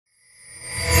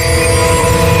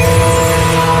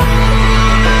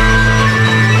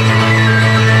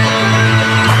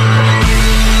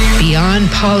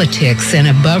politics and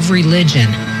above religion,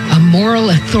 a moral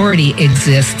authority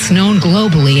exists known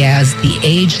globally as the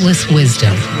ageless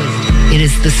wisdom. It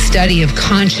is the study of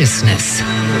consciousness,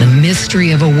 the mystery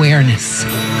of awareness,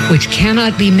 which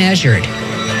cannot be measured,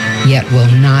 yet will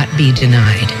not be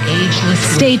denied.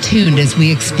 Stay tuned as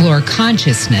we explore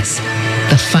consciousness,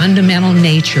 the fundamental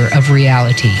nature of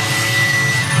reality.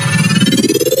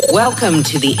 Welcome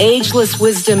to the Ageless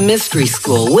Wisdom Mystery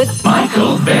School with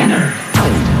Michael Benner.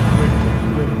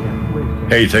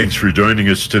 Hey, thanks for joining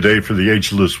us today for the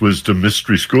Ageless Wisdom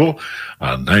Mystery School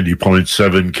on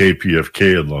 90.7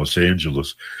 KPFK in Los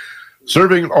Angeles.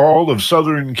 Serving all of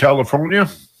Southern California,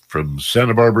 from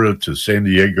Santa Barbara to San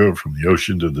Diego, from the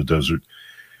ocean to the desert,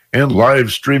 and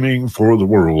live streaming for the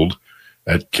world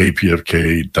at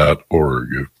kpfk.org.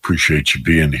 Appreciate you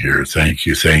being here. Thank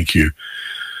you.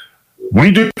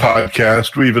 We do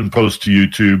podcast. We even post to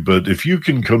YouTube, but if you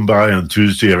can come by on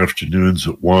Tuesday afternoons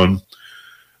at 1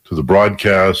 to the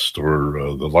broadcast or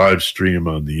the live stream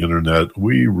on the internet,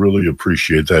 we really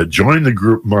appreciate that. Join the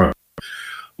group.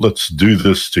 Let's do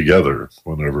this together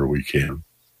whenever we can.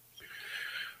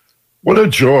 What a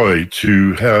joy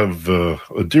to have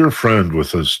a dear friend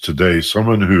with us today,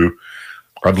 someone who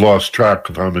I've lost track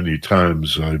of how many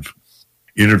times I've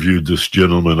interviewed this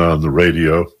gentleman on the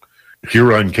radio,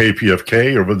 here on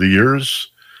KPFK over the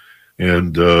years,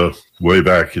 and way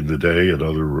back in the day at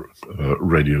other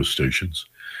radio stations.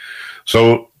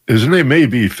 So his name may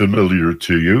be familiar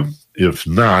to you. If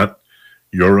not,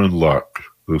 you're in luck.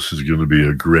 This is going to be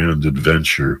a grand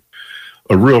adventure,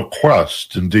 a real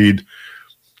quest. Indeed,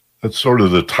 that's sort of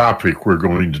the topic we're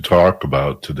going to talk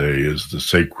about today, is the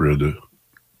sacred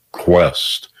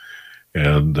quest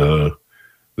and the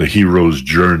hero's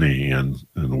journey, and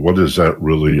what is that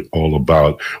really all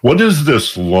about? What is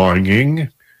this longing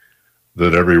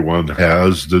that everyone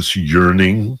has, this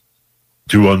yearning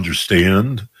to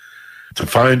understand, to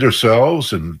find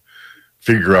ourselves and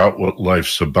figure out what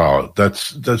life's about?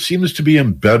 That seems to be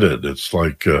embedded. It's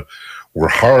like we're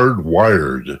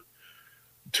hardwired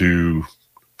to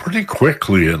pretty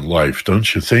quickly in life,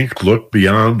 don't you think? Look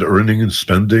beyond earning and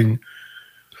spending.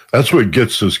 That's what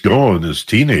gets us going as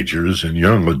teenagers and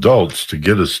young adults, to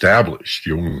get established.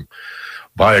 You want to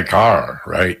buy a car,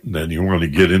 right? And then you want to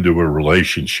get into a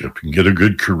relationship and get a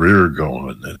good career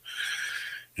going. And,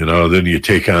 then you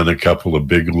take on a couple of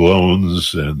big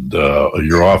loans and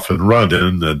you're off and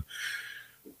running. And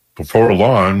before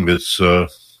long, it's a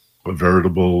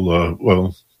veritable,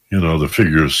 the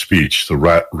figure of speech, the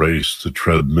rat race, the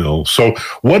treadmill. So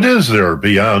what is there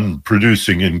beyond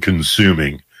producing and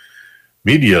consuming?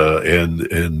 Media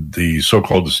and the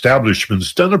so-called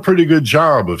establishment's done a pretty good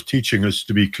job of teaching us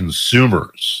to be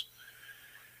consumers.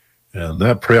 And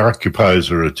that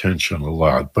preoccupies our attention a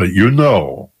lot. But you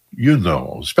know,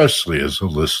 especially as a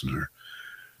listener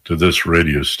to this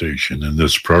radio station and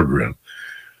this program,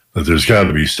 that there's got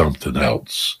to be something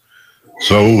else.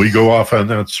 So we go off on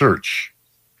that search.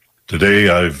 Today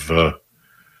I've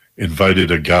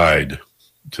invited a guide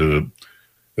to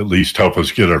at least help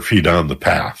us get our feet on the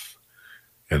path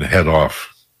and head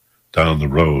off down the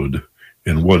road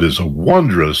in what is a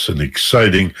wondrous and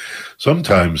exciting,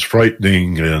 sometimes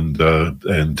frightening and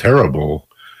terrible,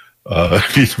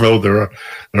 there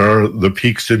are the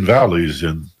peaks and valleys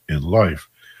in life.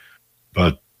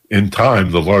 But in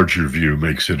time, the larger view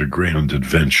makes it a grand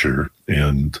adventure.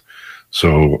 And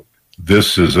so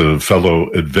this is a fellow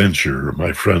adventurer,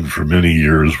 my friend for many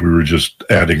years. We were just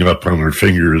adding up on our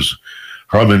fingers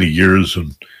how many years,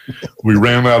 and we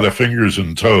ran out of fingers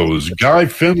and toes. Guy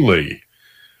Finley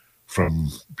from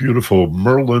beautiful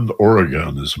Merlin,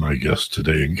 Oregon is my guest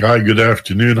today. And Guy, good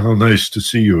afternoon. How nice to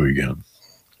see you again.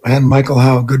 And Michael,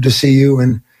 how good to see you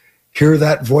and hear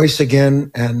that voice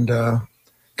again, and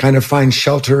kind of find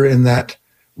shelter in that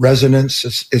resonance.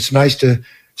 It's nice to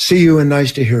see you and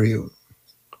nice to hear you.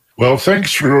 Well,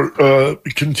 thanks for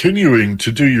continuing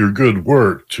to do your good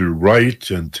work, to write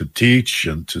and to teach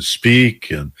and to speak.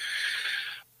 And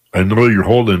I know your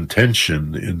whole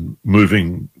intention in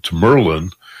moving to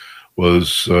Merlin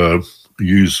was,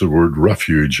 use the word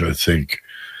refuge, I think.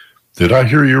 Did I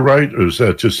hear you right, or is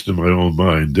that just in my own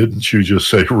mind? Didn't you just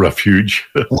say refuge?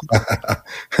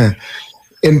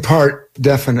 In part,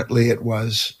 definitely it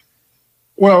was.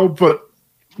 Well, but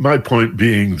my point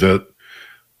being that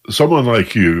someone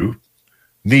like you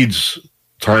needs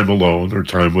time alone or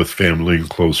time with family and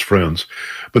close friends,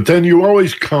 but then you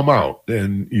always come out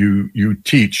and you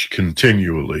teach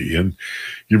continually, and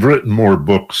you've written more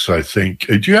books, I think.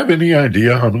 Do you have any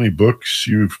idea how many books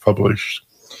you've published?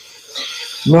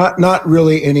 Not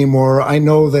really anymore. I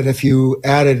know that if you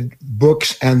added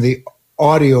books and the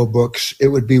audiobooks, it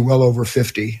would be well over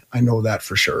 50. I know that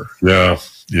for sure. Yeah,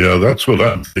 that's what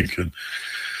I'm thinking.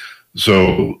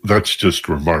 So that's just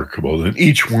remarkable. And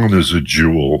each one is a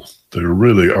jewel. There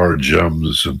really are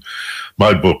gems. And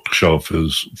my bookshelf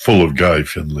is full of Guy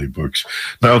Finley books.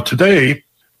 Now, today,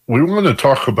 we want to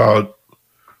talk about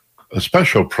a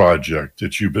special project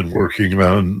that you've been working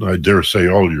on, I dare say,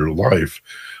 all your life,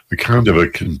 a kind of a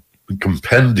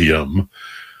compendium.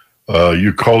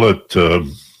 You call it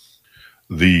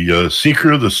the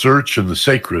Seeker, the Search, and the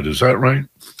Sacred. Is that right?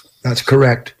 That's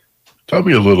correct. Tell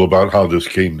me a little about how this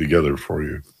came together for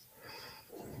you.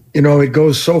 You know, it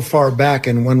goes so far back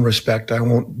in one respect, I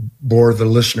won't bore the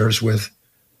listeners with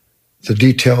the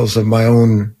details of my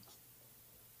own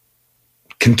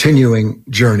continuing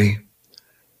journey.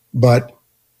 But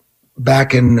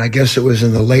back in, I guess it was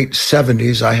in the late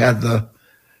 70s, I had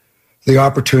the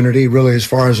opportunity, really, as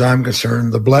far as I'm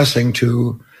concerned, the blessing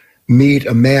to meet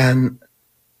a man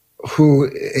who,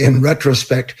 in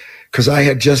retrospect, because I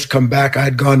had just come back,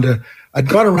 I'd gone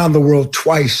around the world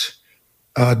twice,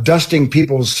 dusting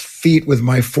people's feet with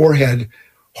my forehead,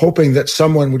 hoping that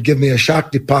someone would give me a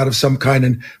Shakti pot of some kind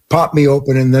and pop me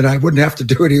open, and then I wouldn't have to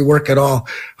do any work at all.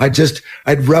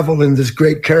 I'd revel in this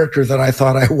great character that I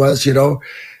thought I was, you know.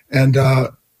 And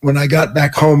when I got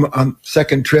back home on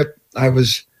second trip, I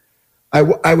was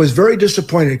very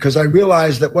disappointed because I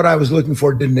realized that what I was looking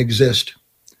for didn't exist.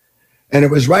 And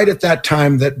it was right at that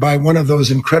time that by one of those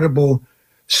incredible,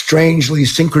 strangely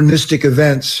synchronistic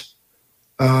events,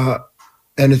 and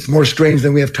it's more strange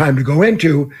than we have time to go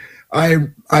into,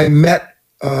 I met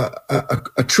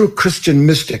a true Christian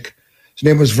mystic. His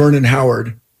name was Vernon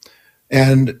Howard.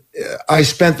 And I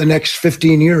spent the next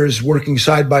 15 years working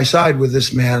side by side with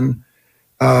this man.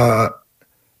 And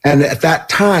at that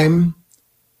time,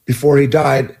 before he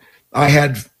died, I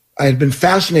had been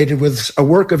fascinated with a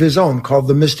work of his own called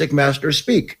The Mystic Masters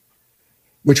Speak,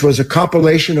 which was a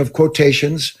compilation of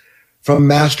quotations from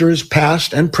masters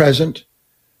past and present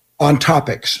on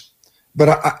topics.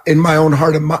 But in my own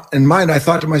heart and mind, I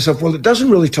thought to myself, well, it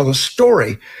doesn't really tell a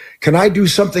story. Can I do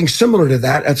something similar to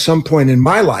that at some point in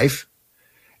my life?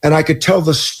 And I could tell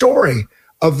the story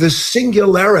of this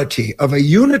singularity, of a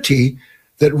unity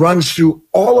that runs through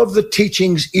all of the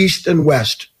teachings, East and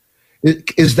West.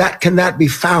 Can that be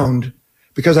found?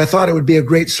 Because I thought it would be a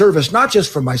great service, not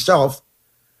just for myself,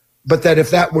 but that if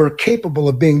that were capable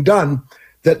of being done,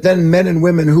 that then men and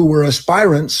women who were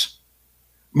aspirants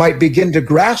might begin to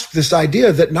grasp this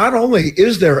idea that not only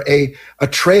is there a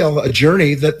trail, a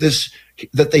journey that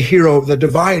the hero, the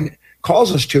divine,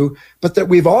 calls us to, but that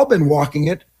we've all been walking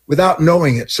it without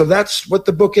knowing it. So that's what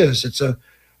the book is. It's a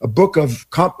book of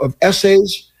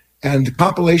essays and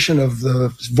compilation of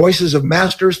the voices of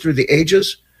masters through the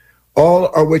ages, all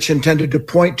are which intended to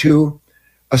point to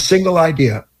a single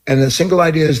idea. And the single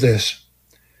idea is this,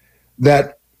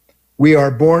 that we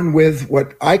are born with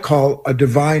what I call a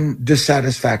divine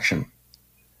dissatisfaction.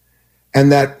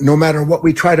 And that no matter what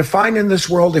we try to find in this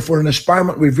world, if we're an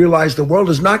aspirant, we've realized the world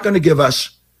is not going to give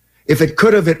us. If it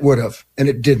could have, it would have, and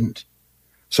it didn't.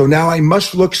 So now I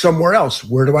must look somewhere else.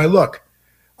 Where do I look?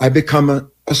 I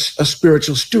become a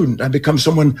spiritual student. I become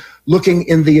someone looking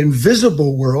in the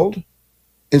invisible world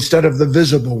instead of the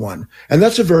visible one. And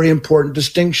that's a very important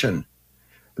distinction,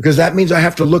 because that means I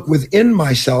have to look within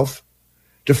myself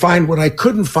to find what I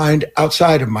couldn't find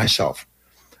outside of myself.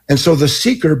 And so the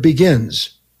seeker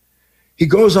begins. He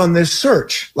goes on this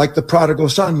search, like the prodigal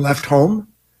son left home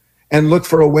and looked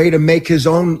for a way to make his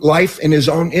own life in his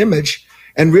own image,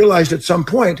 and realized at some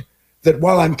point that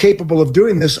while I'm capable of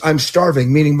doing this, I'm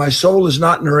starving, meaning my soul is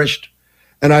not nourished,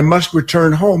 and I must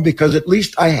return home because at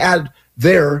least I had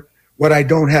there what I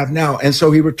don't have now. And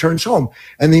so he returns home,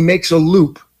 and he makes a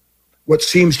loop, what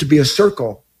seems to be a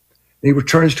circle. And he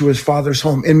returns to his father's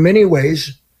home. In many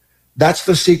ways, that's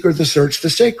the seeker, the search,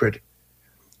 the sacred.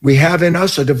 We have in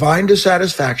us a divine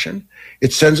dissatisfaction.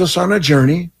 It sends us on a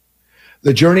journey.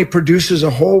 The journey produces a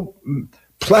whole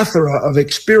plethora of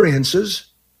experiences,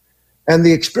 and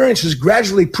the experiences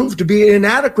gradually prove to be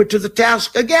inadequate to the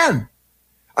task again.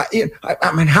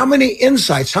 I mean, how many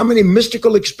insights, how many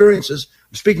mystical experiences,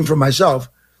 I'm speaking for myself,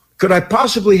 could I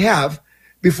possibly have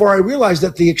before I realized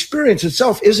that the experience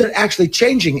itself isn't actually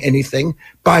changing anything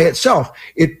by itself?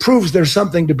 It proves there's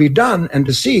something to be done and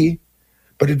to see,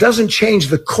 but it doesn't change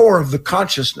the core of the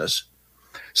consciousness.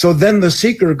 So then the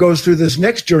seeker goes through this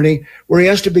next journey where he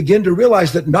has to begin to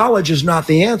realize that knowledge is not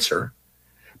the answer,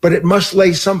 but it must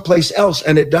lay someplace else,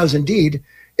 and it does indeed,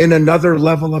 in another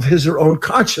level of his or own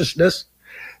consciousness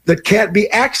that can't be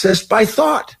accessed by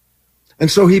thought.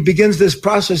 And so he begins this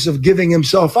process of giving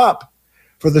himself up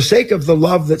for the sake of the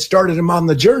love that started him on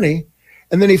the journey,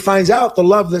 And then he finds out the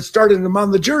love that started him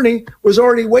on the journey was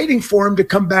already waiting for him to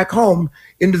come back home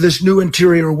into this new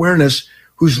interior awareness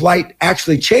whose light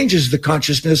actually changes the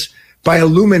consciousness by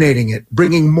illuminating it,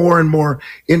 bringing more and more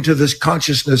into this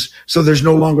consciousness so there's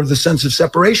no longer the sense of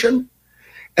separation.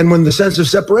 And when the sense of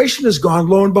separation is gone,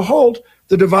 lo and behold,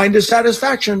 the divine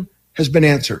dissatisfaction has been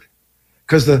answered.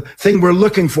 Because the thing we're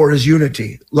looking for is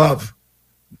unity, love,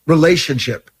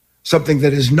 relationship, something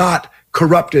that is not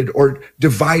corrupted or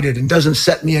divided and doesn't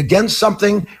set me against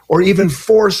something or even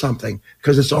for something,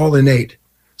 because it's all innate.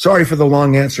 Sorry for the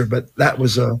long answer, but that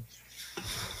was a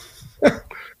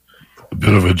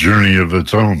bit of a journey of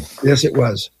its own. Yes, it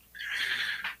was.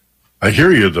 I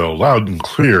hear you, though, loud and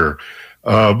clear.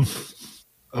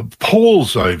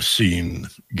 Polls I've seen,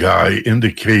 Guy,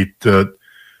 indicate that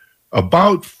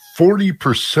about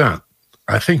 40%,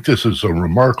 I think this is a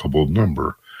remarkable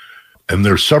number, and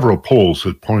there are several polls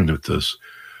that point at this,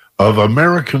 of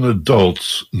American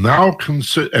adults now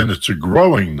consider, and it's a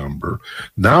growing number,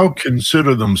 now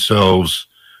consider themselves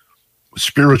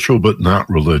spiritual but not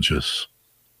religious.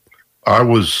 I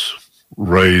was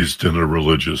raised in a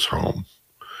religious home.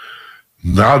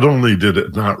 Not only did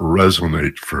it not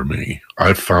resonate for me,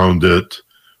 I found it,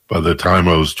 by the time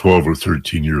I was 12 or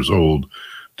 13 years old,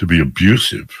 to be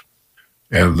abusive.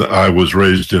 And I was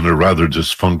raised in a rather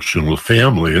dysfunctional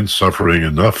family and suffering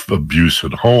enough abuse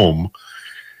at home.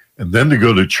 And then to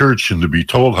go to church and to be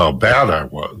told how bad I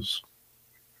was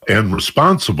and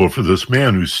responsible for this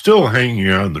man who's still hanging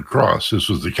on the cross. This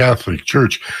was the Catholic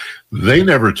Church. They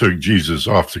never took Jesus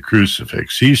off the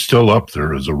crucifix. He's still up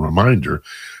there as a reminder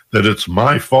that it's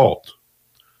my fault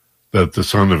that the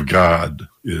Son of God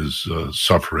is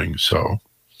suffering so.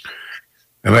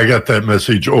 And I got that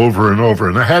message over and over.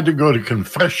 And I had to go to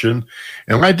confession,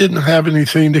 and I didn't have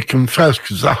anything to confess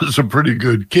because I was a pretty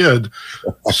good kid.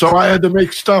 So I had to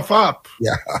make stuff up.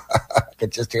 Yeah, I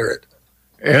could just hear it.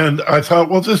 And I thought,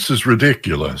 well, this is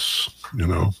ridiculous, you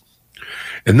know.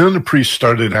 And then the priest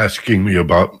started asking me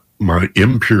about my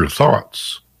impure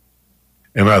thoughts.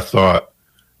 And I thought,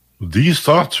 these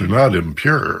thoughts are not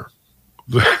impure.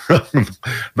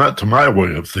 Not to my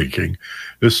way of thinking.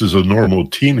 This is a normal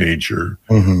teenager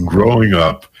growing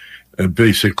up, and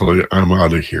basically I'm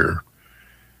out of here.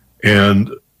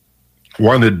 And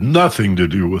wanted nothing to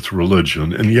do with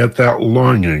religion, and yet that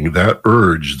longing, that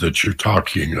urge that you're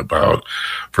talking about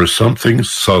for something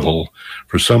subtle,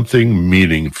 for something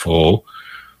meaningful,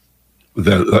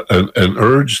 that an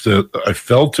urge that I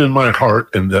felt in my heart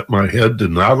and that my head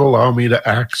did not allow me to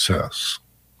access.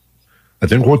 I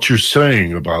think what you're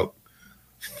saying about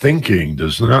thinking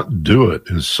does not do it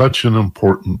is such an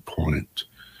important point.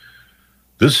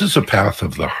 This is a path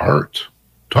of the heart.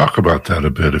 Talk about that a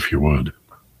bit, if you would.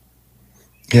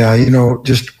 Yeah, you know,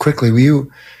 just quickly,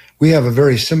 we have a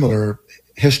very similar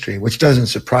history, which doesn't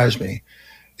surprise me.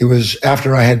 It was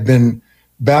after I had been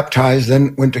baptized,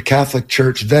 then went to Catholic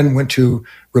church, then went to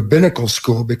rabbinical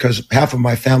school because half of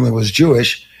my family was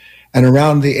Jewish. And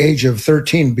around the age of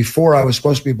 13, before I was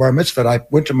supposed to be bar mitzvahed, I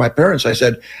went to my parents. I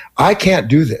said, I can't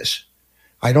do this.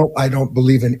 I don't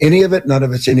believe in any of it. None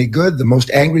of it's any good. The most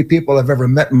angry people I've ever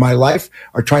met in my life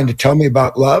are trying to tell me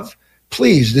about love.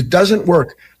 Please, it doesn't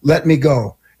work. Let me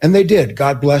go. And they did.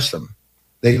 God bless them.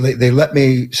 They let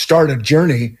me start a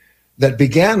journey that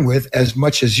began with, as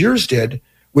much as yours did,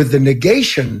 with the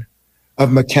negation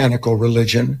of mechanical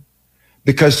religion,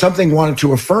 because something wanted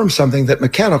to affirm something that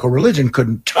mechanical religion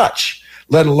couldn't touch,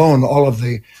 let alone all of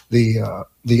the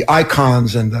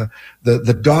icons and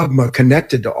the dogma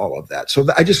connected to all of that. So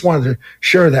I just wanted to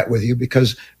share that with you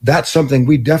because that's something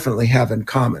we definitely have in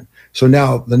common. So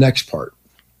now the next part,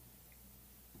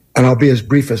 and I'll be as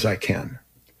brief as I can.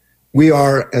 We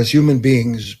are, as human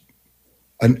beings,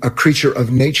 a creature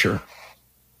of nature.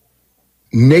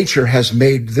 Nature has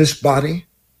made this body,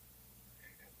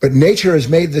 but nature has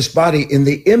made this body in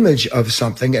the image of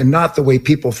something and not the way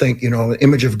people think, you know, the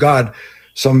image of God.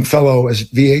 Some fellow, as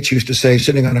VH used to say,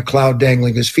 sitting on a cloud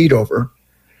dangling his feet over,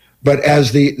 but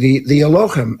as the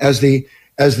Elohim, as the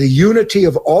unity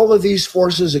of all of these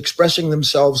forces expressing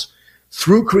themselves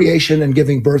through creation and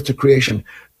giving birth to creation.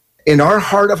 In our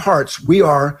heart of hearts, we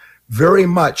are very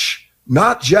much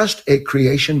not just a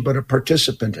creation, but a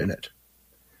participant in it.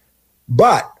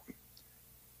 But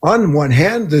on one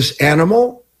hand, this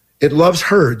animal, it loves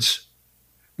herds.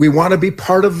 We want to be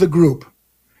part of the group.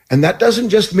 And that doesn't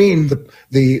just mean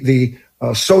the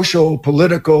social,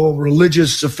 political,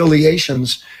 religious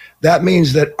affiliations. That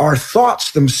means that our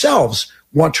thoughts themselves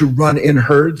want to run in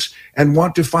herds and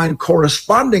want to find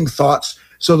corresponding thoughts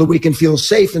so that we can feel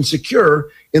safe and secure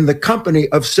in the company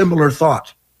of similar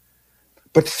thought.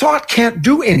 But thought can't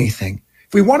do anything.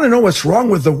 If we want to know what's wrong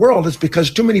with the world, it's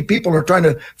because too many people are trying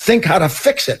to think how to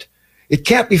fix it. It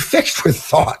can't be fixed with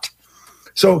thought.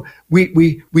 So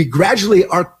we gradually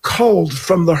are culled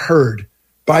from the herd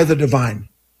by the divine.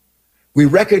 We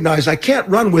recognize I can't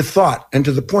run with thought. And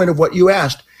to the point of what you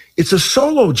asked, it's a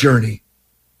solo journey.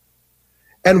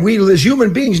 And we as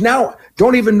human beings now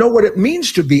don't even know what it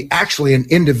means to be actually an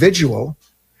individual.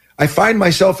 I find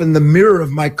myself in the mirror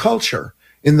of my culture,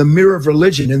 in the mirror of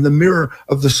religion, in the mirror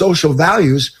of the social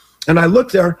values. And I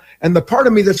look there, and the part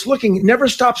of me that's looking never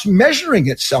stops measuring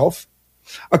itself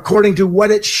according to what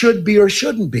it should be or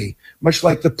shouldn't be. Much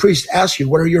like the priest asks you,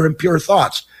 what are your impure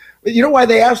thoughts? You know why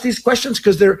they ask these questions?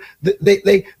 Because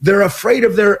they're afraid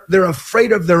of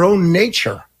their own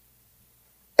nature.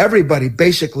 Everybody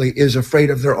basically is afraid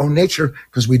of their own nature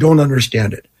because we don't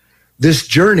understand it. This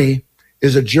journey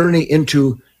is a journey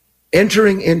into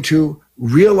entering into,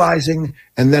 realizing,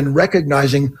 and then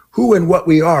recognizing who and what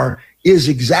we are is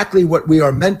exactly what we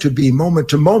are meant to be moment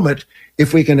to moment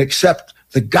if we can accept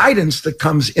the guidance that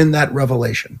comes in that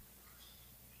revelation.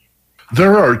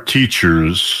 There are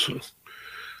teachers,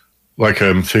 like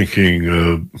I'm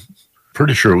thinking,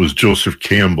 pretty sure it was Joseph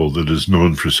Campbell that is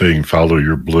known for saying, follow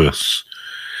your bliss.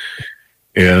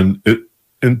 And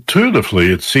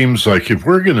intuitively, it seems like if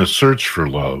we're going to search for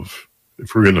love,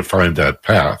 if we're going to find that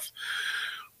path,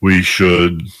 we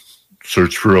should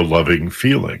search for a loving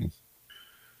feeling.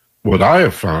 What I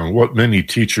have found, what many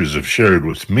teachers have shared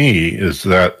with me, is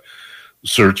that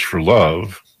search for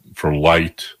love, for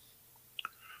light,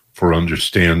 for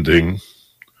understanding,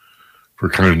 for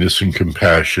kindness and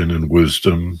compassion and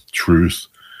wisdom, truth,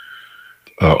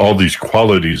 all these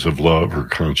qualities of love or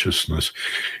consciousness,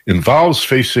 involves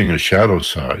facing a shadow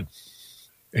side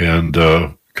and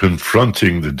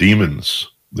confronting the demons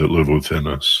that live within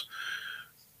us.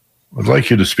 I'd like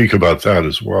you to speak about that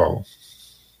as well.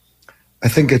 I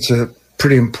think it's a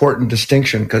pretty important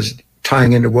distinction because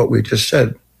tying into what we just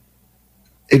said,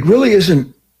 it really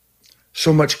isn't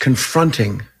so much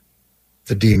confronting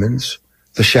the demons,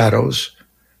 the shadows,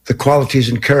 the qualities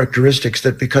and characteristics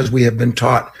that because we have been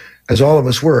taught, as all of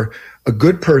us were, a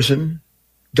good person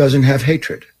doesn't have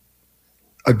hatred.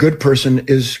 A good person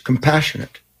is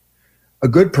compassionate. A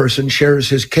good person shares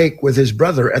his cake with his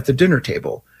brother at the dinner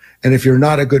table. And if you're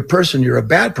not a good person, you're a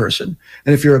bad person.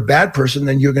 And if you're a bad person,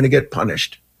 then you're going to get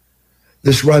punished.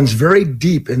 This runs very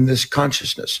deep in this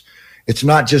consciousness. It's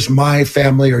not just my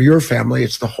family or your family.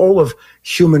 It's the whole of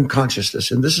human consciousness.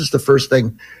 And this is the first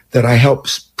thing that I help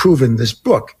prove in this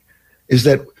book, is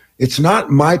that it's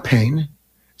not my pain.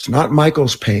 It's not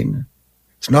Michael's pain.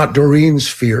 It's not Doreen's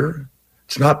fear.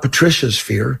 It's not Patricia's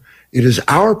fear. It is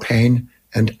our pain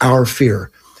and our fear.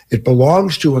 It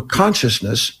belongs to a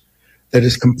consciousness that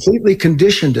is completely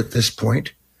conditioned at this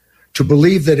point to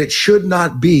believe that it should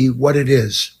not be what it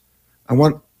is. I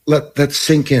want let that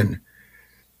sink in.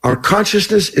 Our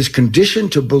consciousness is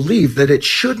conditioned to believe that it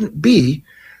shouldn't be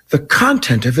the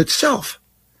content of itself.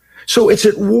 So it's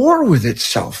at war with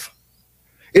itself.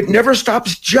 It never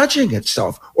stops judging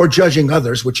itself or judging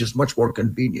others, which is much more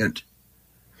convenient.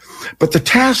 But the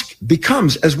task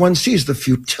becomes, as one sees the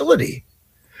futility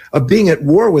of being at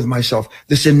war with myself,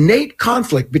 this innate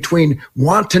conflict between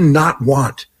want and not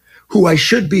want, who I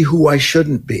should be, who I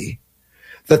shouldn't be,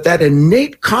 that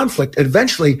innate conflict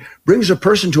eventually brings a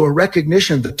person to a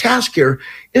recognition the task here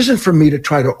isn't for me to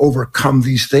try to overcome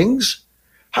these things.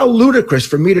 How ludicrous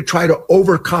for me to try to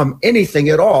overcome anything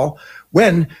at all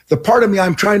when the part of me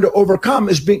I'm trying to overcome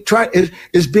is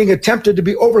being attempted to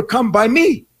be overcome by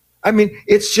me. I mean,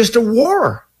 it's just a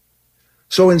war.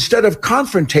 So instead of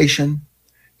confrontation,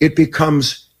 it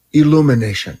becomes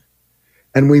illumination.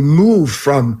 And we move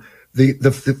from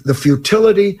the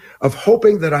futility of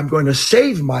hoping that I'm going to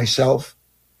save myself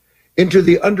into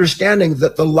the understanding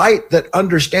that the light that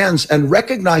understands and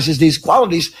recognizes these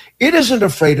qualities, it isn't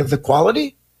afraid of the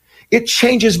quality. It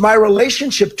changes my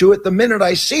relationship to it the minute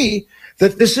I see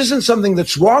that this isn't something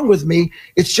that's wrong with me.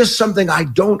 It's just something I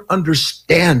don't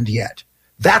understand yet.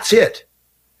 That's it.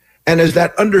 And as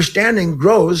that understanding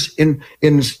grows in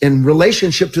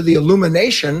relationship to the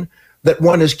illumination that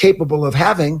one is capable of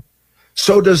having,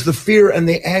 so does the fear and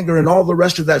the anger and all the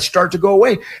rest of that start to go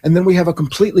away. And then we have a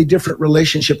completely different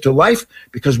relationship to life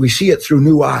because we see it through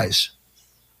new eyes.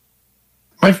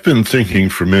 I've been thinking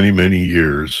for many, many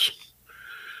years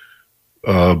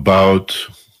about,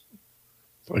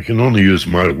 I can only use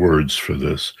my words for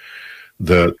this,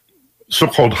 that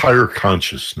so-called higher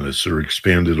consciousness or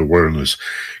expanded awareness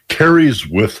carries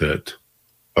with it,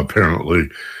 apparently,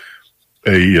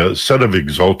 a set of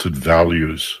exalted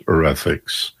values or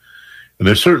ethics. And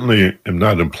I certainly am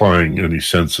not implying any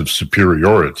sense of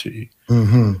superiority.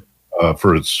 Mm-hmm.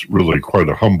 for it's really quite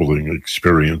a humbling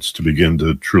experience to begin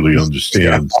to truly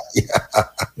understand,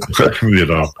 you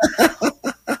know,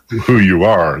 who you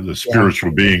are, the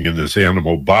spiritual being in this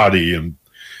animal body, and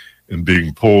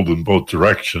being pulled in both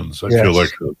directions. I feel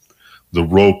like the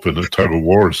rope in a tug of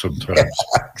war sometimes.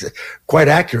 Quite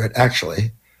accurate,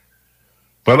 actually.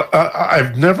 But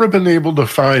I've never been able to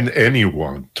find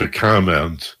anyone to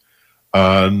comment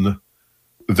on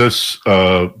this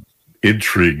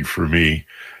intrigue for me,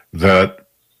 that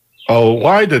a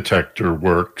lie detector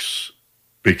works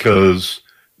because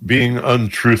being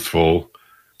untruthful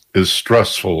is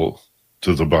stressful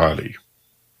to the body.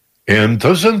 And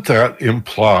doesn't that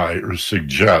imply or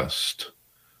suggest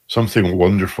something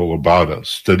wonderful about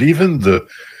us, that even the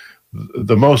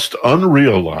most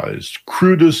unrealized,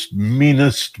 crudest,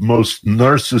 meanest, most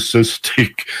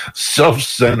narcissistic,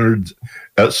 self-centered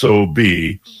SOB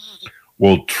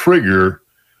will trigger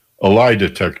a lie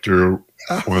detector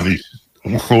when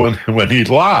he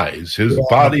lies? His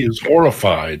body is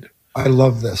horrified. I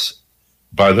love this.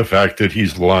 By the fact that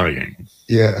he's lying.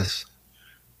 Yes.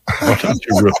 Why don't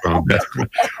you riff on that?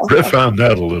 Riff on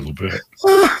that a little bit.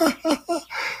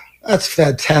 That's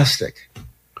fantastic.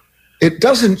 It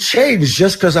doesn't change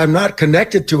just because I'm not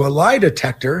connected to a lie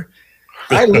detector.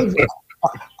 I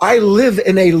live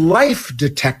in a life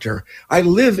detector. I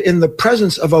live in the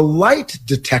presence of a light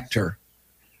detector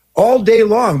all day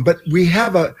long. But we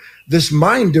have this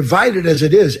mind divided as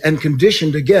it is and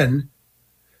conditioned again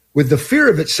with the fear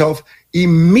of itself,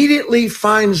 immediately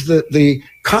finds the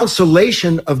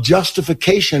consolation of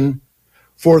justification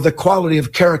for the quality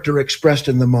of character expressed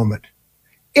in the moment.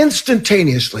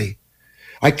 Instantaneously.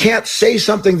 I can't say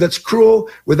something that's cruel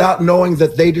without knowing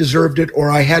that they deserved it,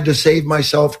 or I had to save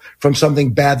myself from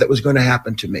something bad that was going to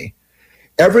happen to me.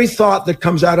 Every thought that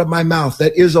comes out of my mouth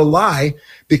that is a lie,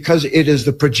 because it is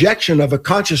the projection of a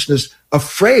consciousness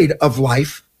afraid of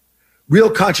life.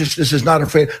 Real consciousness is not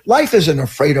afraid. Life isn't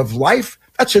afraid of life.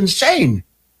 That's insane.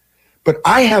 But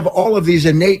I have all of these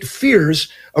innate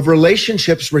fears of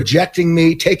relationships rejecting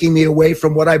me, taking me away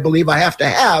from what I believe I have to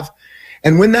have.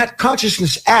 And when that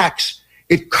consciousness acts,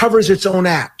 it covers its own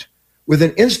act with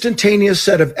an instantaneous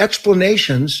set of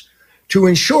explanations to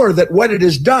ensure that what it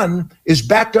has done is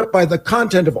backed up by the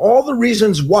content of all the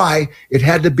reasons why it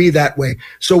had to be that way.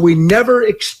 So we never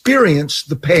experience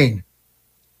the pain.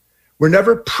 We're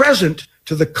never present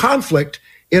to the conflict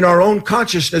in our own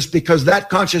consciousness because that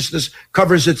consciousness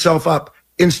covers itself up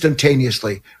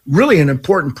instantaneously. Really an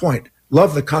important point.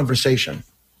 Love the conversation.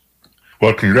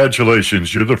 Well,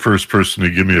 congratulations. You're the first person to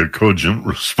give me a cogent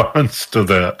response to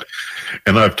that.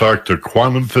 And I've talked to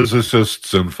quantum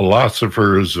physicists and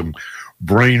philosophers and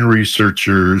brain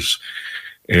researchers,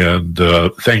 and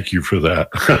thank you for that.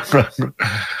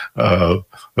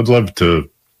 I'd love to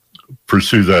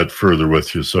pursue that further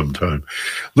with you sometime.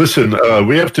 Listen,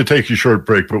 we have to take a short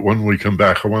break, but when we come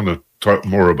back, I want to talk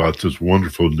more about this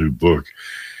wonderful new book.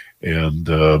 And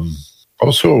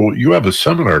also, you have a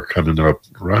seminar coming up,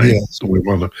 right? Yes. So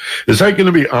is that going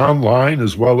to be online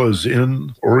as well as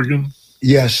in Oregon?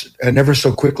 Yes, and ever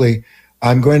so quickly,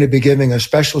 I'm going to be giving a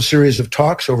special series of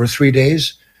talks over 3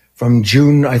 days from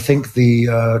June, I think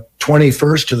the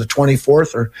 21st to the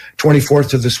 24th, or 24th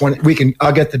to the 20th.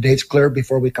 I'll get the dates clear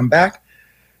before we come back.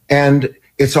 And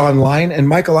it's online. And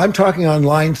Michael, I'm talking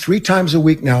online 3 times a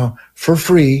week now for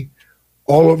free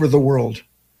all over the world.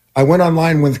 I went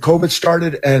online when COVID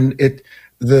started, and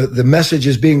the message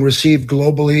is being received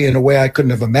globally in a way I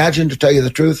couldn't have imagined, to tell you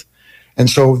the truth. And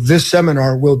so this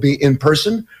seminar will be in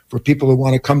person for people who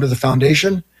want to come to the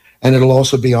foundation, and it'll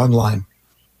also be online.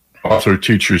 Author,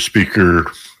 teacher, speaker,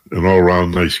 an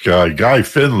all-around nice guy, Guy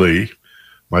Finley,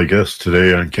 my guest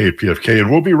today on KPFK. And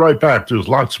we'll be right back. There's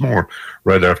lots more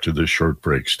right after this short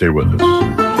break. Stay with us.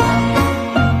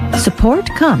 Support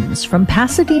comes from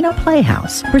Pasadena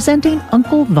Playhouse, presenting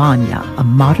Uncle Vanya, a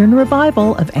modern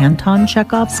revival of Anton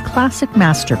Chekhov's classic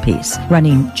masterpiece,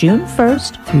 running June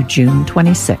 1st through June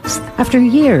 26th. After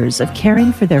years of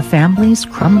caring for their family's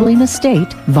crumbling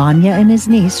estate, Vanya and his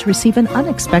niece receive an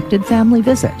unexpected family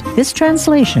visit. This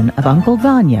translation of Uncle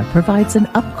Vanya provides an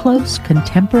up-close,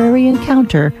 contemporary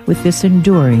encounter with this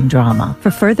enduring drama. For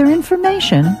further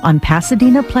information on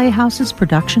Pasadena Playhouse's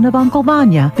production of Uncle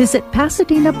Vanya, visit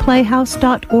pasadenaplayhouse.org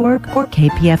or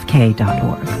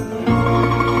kpfk.org.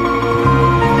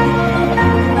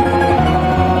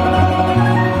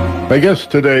 My guest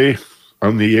today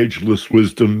on the Ageless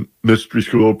Wisdom Mystery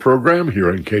School program here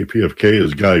on KPFK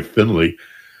is Guy Finley.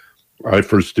 I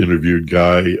first interviewed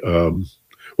Guy,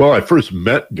 I first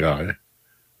met Guy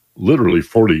literally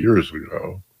 40 years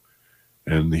ago.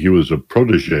 And he was a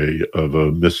protege of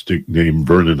a mystic named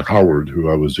Vernon Howard, who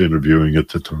I was interviewing at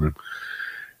the time.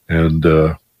 And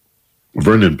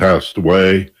Vernon passed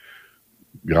away.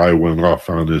 Guy went off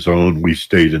on his own. We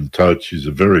stayed in touch. He's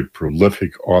a very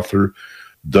prolific author,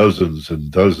 dozens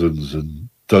and dozens and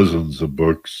dozens of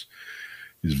books.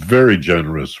 He's very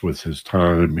generous with his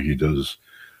time. He does,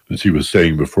 as he was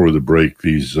saying before the break,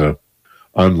 these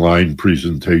online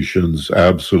presentations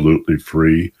absolutely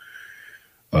free,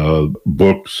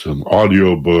 books and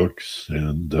audio books.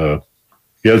 And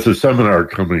he has a seminar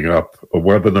coming up, a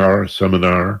webinar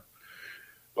seminar.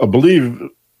 I believe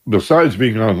besides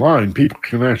being online, people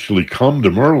can actually come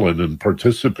to Merlin and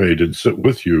participate and sit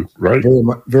with you, right?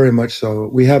 Very much so.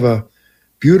 We have a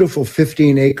beautiful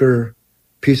 15-acre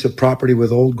piece of property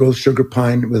with old growth sugar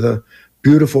pine with a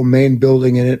beautiful main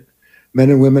building in it. Men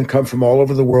and women come from all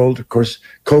over the world. Of course,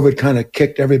 COVID kind of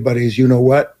kicked everybody's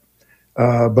you-know-what,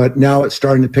 but now it's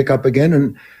starting to pick up again.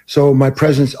 And so my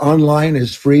presence online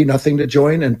is free, nothing to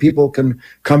join, and people can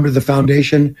come to the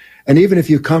foundation. And even if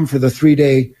you come for the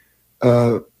 3-day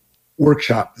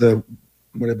workshop,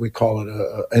 what did we call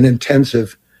it? An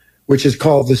intensive, which is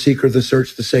called The Seeker, The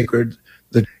Search, The Sacred,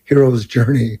 The Hero's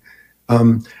Journey.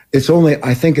 It's only,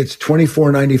 I think it's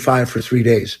 $24.95 for 3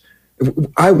 days.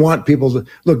 I want people to,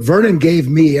 look, Vernon gave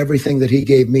me everything that he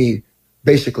gave me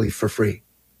basically for free.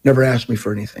 Never asked me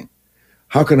for anything.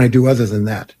 How can I do other than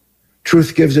that?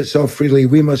 Truth gives itself freely.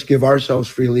 We must give ourselves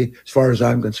freely as far as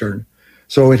I'm concerned.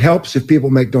 So it helps if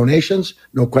people make donations,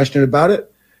 no question about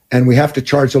it. And we have to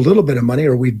charge a little bit of money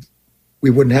or we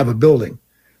wouldn't have a building.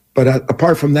 But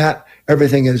apart from that,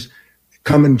 everything is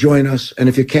come and join us. And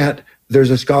if you can't, there's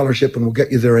a scholarship and we'll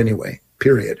get you there anyway,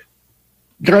 period.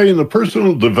 Guy, in the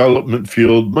personal development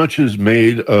field, much is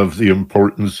made of the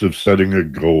importance of setting a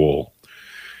goal,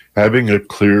 having a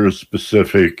clear,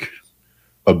 specific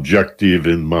objective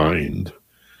in mind.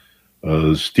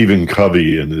 Stephen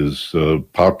Covey, in his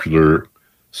popular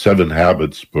 7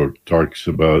 Habits book, talks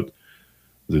about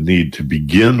the need to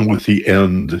begin with the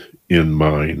end in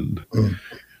mind.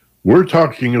 We're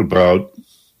talking about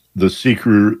the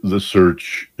seeker, the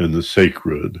search, and the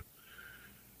sacred.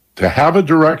 To have a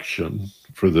direction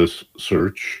for this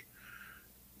search,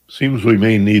 seems we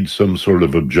may need some sort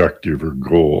of objective or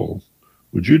goal.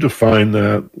 Would you define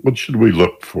that? What should we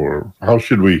look for? How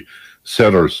should we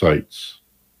set our sights?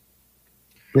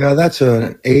 Yeah, that's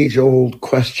an age-old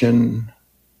question.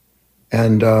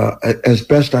 And as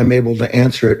best I'm able to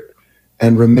answer it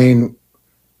and remain,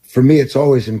 for me, it's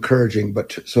always encouraging,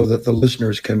 but so that the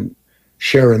listeners can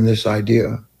share in this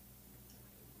idea.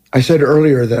 I said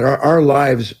earlier that our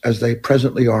lives as they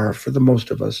presently are, for the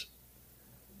most of us,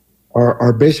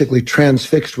 are basically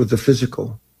transfixed with the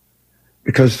physical.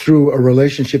 Because through a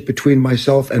relationship between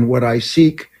myself and what I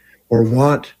seek or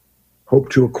want, hope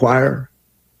to acquire,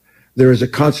 there is a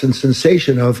constant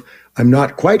sensation of, I'm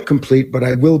not quite complete, but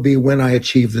I will be when I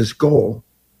achieve this goal.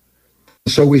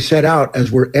 So we set out,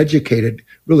 as we're educated,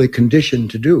 really conditioned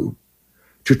to do,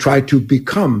 to try to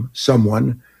become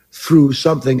someone through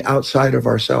something outside of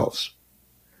ourselves.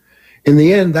 In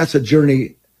the end, that's a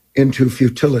journey into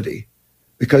futility,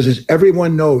 because as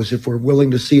everyone knows, if we're willing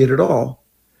to see it at all,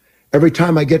 every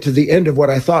time I get to the end of what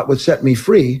I thought would set me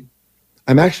free,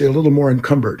 I'm actually a little more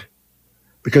encumbered,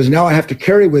 because now I have to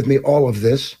carry with me all of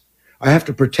this. I have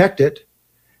to protect it.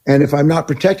 And if I'm not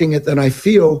protecting it, then I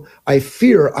fear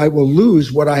I will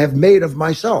lose what I have made of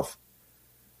myself.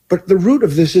 But the root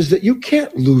of this is that you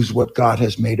can't lose what God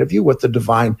has made of you, what the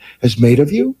divine has made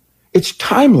of you. It's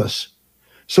timeless.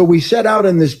 So we set out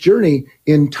on this journey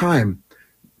in time.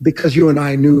 Because you and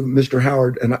I knew Mr.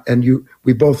 Howard and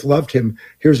we both loved him.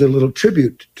 Here's a little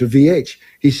tribute to VH.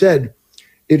 He said,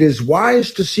 "It is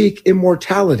wise to seek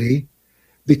immortality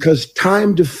because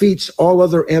time defeats all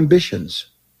other ambitions."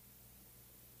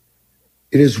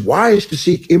 It is wise to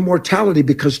seek immortality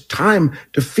because time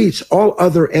defeats all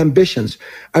other ambitions.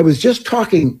 I was just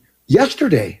talking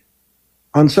yesterday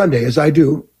on Sunday, as I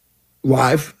do,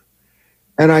 live,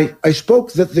 and I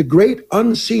spoke that the great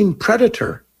unseen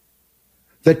predator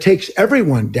that takes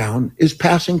everyone down is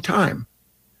passing time.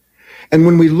 And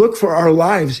when we look for our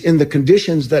lives in the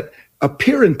conditions that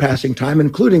appear in passing time,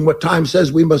 including what time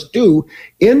says we must do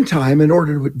in time in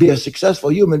order to be a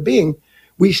successful human being,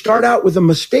 we start out with a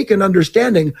mistaken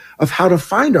understanding of how to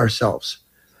find ourselves.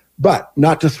 But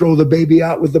not to throw the baby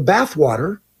out with the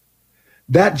bathwater,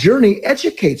 that journey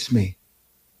educates me.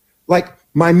 Like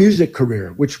my music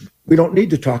career, which we don't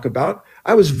need to talk about,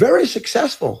 I was very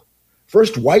successful.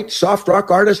 First white soft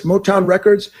rock artist, Motown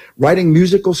Records, writing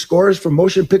musical scores for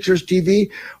motion pictures,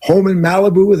 TV, home in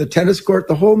Malibu with a tennis court,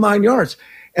 the whole 9 yards.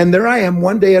 And there I am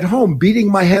one day at home beating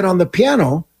my head on the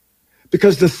piano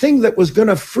because the thing that was going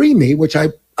to free me, which I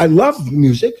love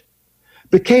music,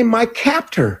 became my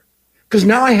captor, because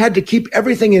now I had to keep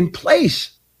everything in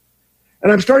place.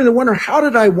 And I'm starting to wonder, how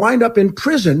did I wind up in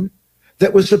prison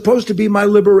that was supposed to be my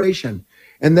liberation?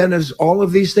 And then, as all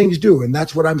of these things do, and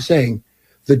that's what I'm saying,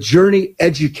 the journey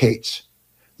educates.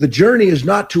 The journey is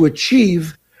not to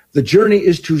achieve. The journey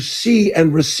is to see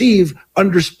and receive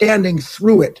understanding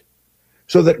through it,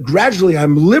 so that gradually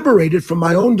I'm liberated from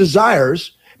my own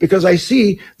desires, because I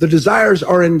see the desires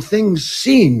are in things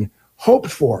seen, hoped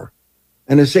for.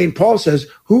 And as St. Paul says,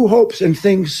 who hopes in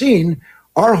things seen?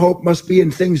 Our hope must be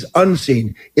in things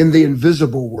unseen, in the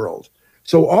invisible world.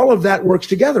 So all of that works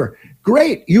together.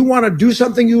 Great. You want to do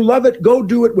something, you love it, go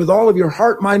do it with all of your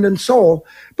heart, mind, and soul.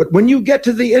 But when you get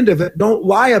to the end of it, don't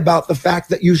lie about the fact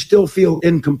that you still feel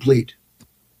incomplete.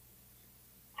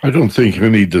 I don't think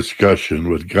any discussion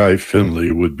with Guy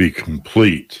Finley would be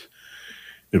complete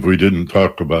if we didn't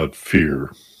talk about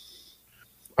fear.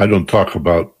 I don't talk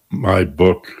about my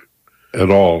book at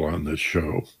all on this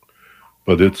show,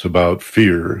 but it's about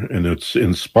fear, and it's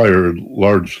inspired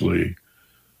largely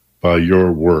by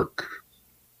your work.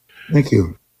 Thank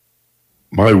you.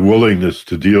 My willingness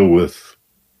to deal with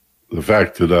the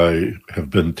fact that I have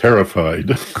been terrified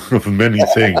of many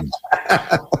things,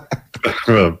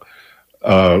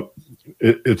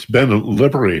 it's been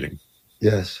liberating.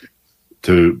 Yes.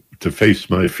 To face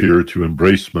my fear, to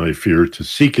embrace my fear, to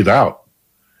seek it out.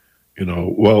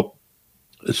 Well,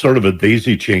 it's sort of a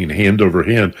daisy chain, hand over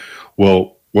hand.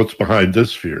 Well, what's behind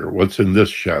this fear? What's in this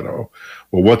shadow?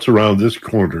 Well, what's around this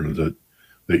corner that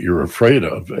you're afraid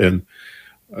of? And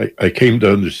I came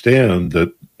to understand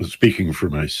that, speaking for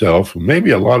myself, and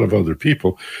maybe a lot of other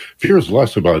people, fear is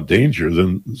less about danger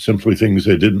than simply things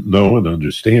I didn't know and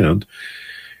understand.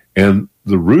 And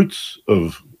the roots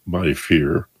of my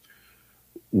fear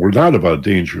were not about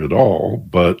danger at all,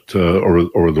 but or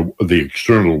the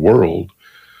external world,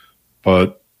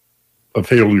 but a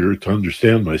failure to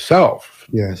understand myself.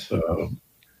 Yes.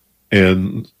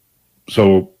 And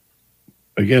so,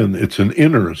 again, it's an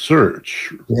inner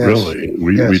search, yes. Really.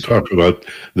 We talk about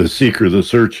the seeker, the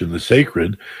search, and the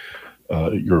sacred,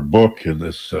 your book and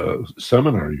this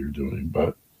seminar you're doing.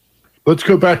 But let's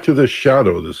go back to this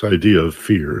shadow, this idea of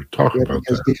fear. Talk about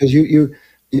that. Because you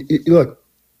look,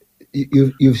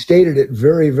 you've stated it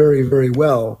very, very, very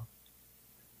well.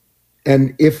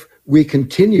 And if we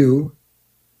continue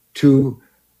to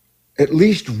at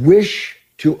least wish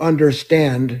to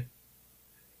understand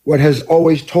what has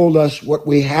always told us what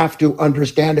we have to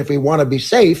understand if we want to be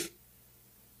safe,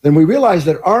 then we realize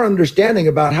that our understanding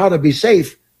about how to be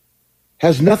safe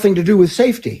has nothing to do with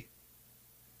safety.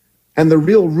 And the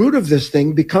real root of this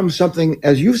thing becomes something,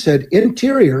 as you said,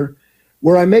 interior,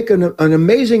 where I make an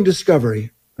amazing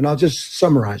discovery, and I'll just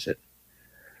summarize it.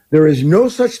 There is no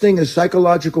such thing as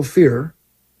psychological fear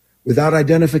without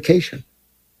identification.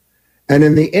 And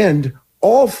in the end,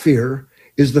 all fear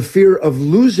is the fear of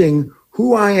losing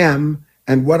who I am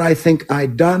and what I think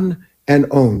I've done and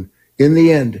own. In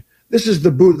the end, this is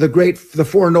the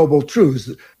Four Noble Truths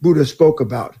that Buddha spoke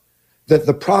about, that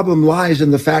the problem lies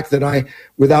in the fact that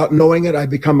without knowing it, I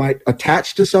become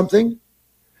attached to something,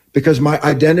 because my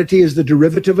identity is the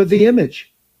derivative of the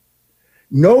image.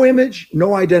 No image,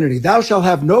 no identity. Thou shalt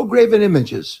have no graven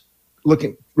images,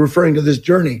 referring to this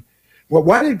journey. Well,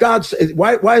 why did God say,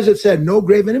 why is it said no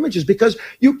graven images? Because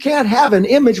you can't have an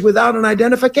image without an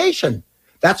identification.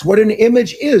 That's what an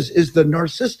image is the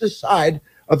narcissistic side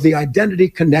of the identity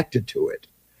connected to it.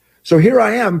 So here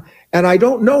I am, and I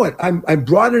don't know it. I'm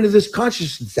brought into this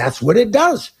consciousness. That's what it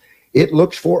does. It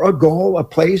looks for a goal, a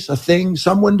place, a thing,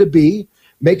 someone to be,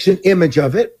 makes an image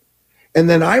of it. And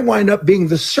then I wind up being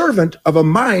the servant of a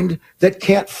mind that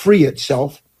can't free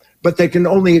itself, but that can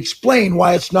only explain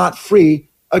why it's not free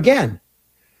again.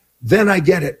 Then I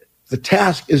get it. The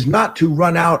task is not to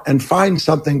run out and find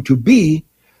something to be.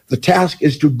 The task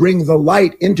is to bring the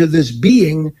light into this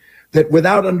being that,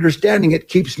 without understanding it,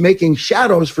 keeps making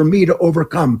shadows for me to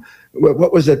overcome.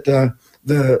 What was it? I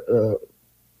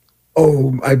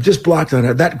just blocked on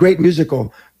it. That great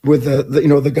musical with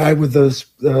the guy with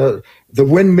the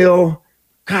windmill.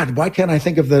 God, why can't I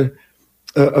think of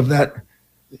that?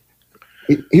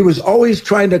 He was always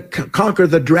trying to conquer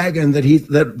the dragon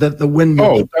that the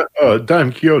windmill.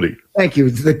 Don Quixote. Thank you.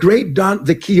 The great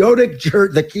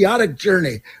the chaotic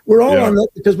journey. We're all on that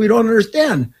because we don't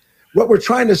understand. What we're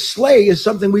trying to slay is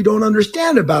something we don't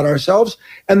understand about ourselves,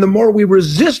 and the more we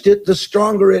resist it, the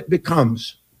stronger it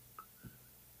becomes.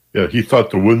 Yeah, he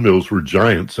thought the windmills were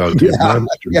giants out there,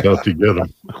 monsters out to get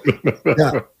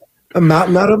him. A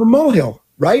mountain out of a molehill,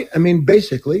 right? I mean,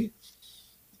 basically.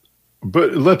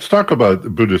 But let's talk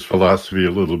about Buddhist philosophy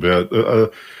a little bit.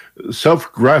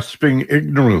 Self-grasping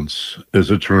ignorance is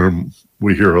a term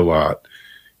we hear a lot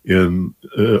in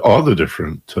all the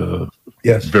different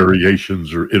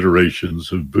variations or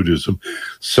iterations of Buddhism.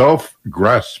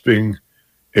 Self-grasping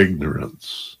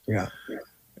ignorance. Yeah.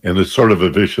 And it's sort of a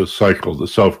vicious cycle. The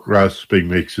self-grasping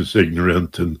makes us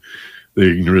ignorant, and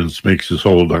the ignorance makes us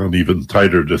hold on even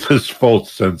tighter to this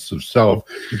false sense of self.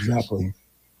 Exactly.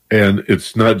 And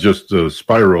it's not just a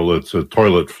spiral, it's a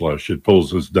toilet flush. It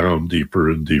pulls us down deeper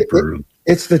and deeper.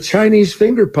 It's the Chinese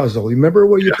finger puzzle. You remember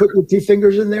where you put your two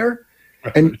fingers in there?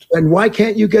 And why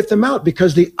can't you get them out?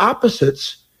 Because the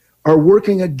opposites are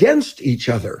working against each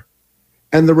other.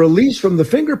 And the release from the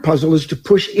finger puzzle is to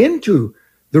push into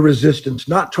the resistance,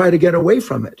 not try to get away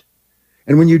from it.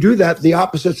 And when you do that, the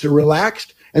opposites are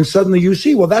relaxed, and suddenly you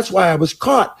see, well, that's why I was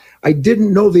caught. I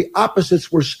didn't know the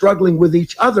opposites were struggling with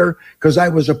each other because I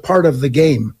was a part of the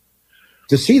game.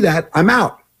 To see that, I'm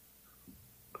out.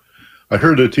 I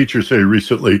heard a teacher say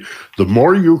recently, the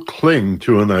more you cling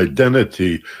to an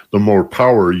identity, the more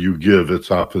power you give its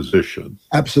opposition.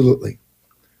 Absolutely.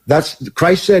 That's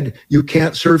Christ said, you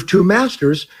can't serve two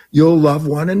masters. You'll love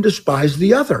one and despise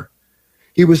the other.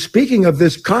 He was speaking of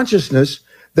this consciousness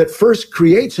that first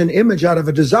creates an image out of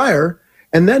a desire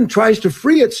and then tries to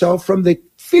free itself from the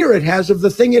fear it has of the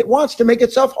thing it wants to make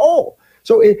itself whole.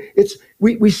 So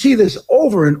we see this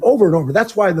over and over and over.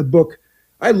 That's why the book,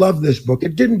 I love this book.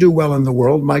 It didn't do well in the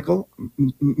world, Michael.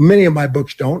 Many of my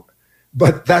books don't,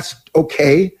 but that's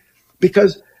okay,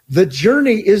 because the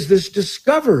journey is this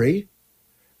discovery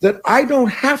that I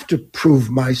don't have to prove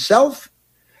myself.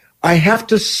 I have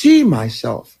to see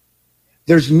myself.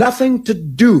 There's nothing to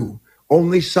do,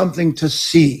 only something to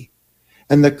see.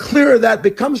 And the clearer that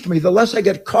becomes to me, the less I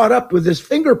get caught up with this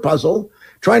finger puzzle,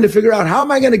 trying to figure out how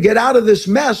am I going to get out of this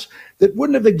mess that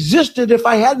wouldn't have existed if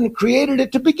I hadn't created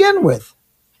it to begin with.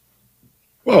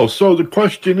 Well, so the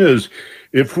question is,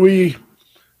 if we,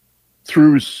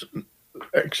 through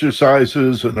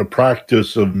exercises and a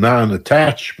practice of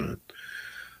non-attachment,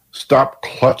 stop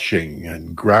clutching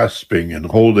and grasping and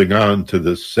holding on to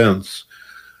this sense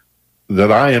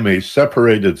that I am a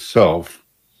separated self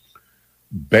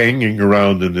banging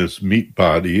around in this meat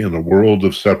body in a world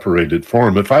of separated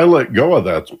form, if I let go of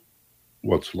that,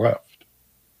 what's left?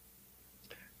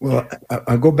 Well,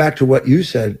 I'll go back to what you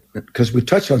said, because we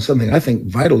touched on something I think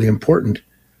vitally important.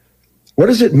 What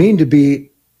does it mean to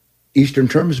be, Eastern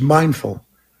terms, mindful,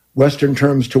 Western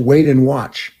terms, to wait and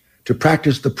watch, to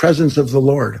practice the presence of the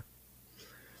Lord?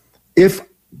 If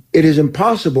it is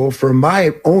impossible for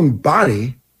my own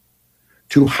body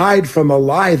to hide from a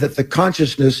lie that the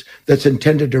consciousness that's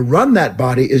intended to run that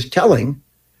body is telling,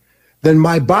 then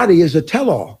my body is a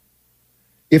tell-all.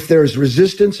 If there's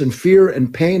resistance and fear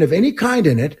and pain of any kind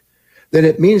in it, then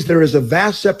it means there is a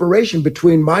vast separation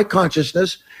between my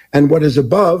consciousness and what is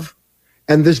above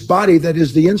and this body that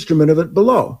is the instrument of it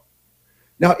below.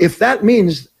 Now, if that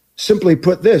means, simply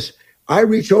put this, I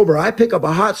reach over, I pick up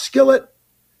a hot skillet,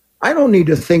 I don't need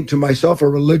to think to myself, a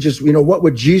religious, what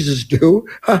would Jesus do?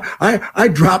 I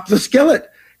drop the skillet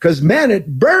because, man,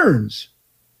 it burns.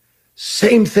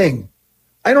 Same thing.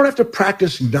 I don't have to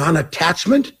practice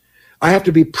non-attachment. I have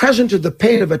to be present to the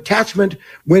pain of attachment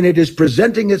when it is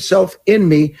presenting itself in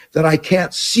me that I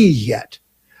can't see yet.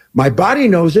 My body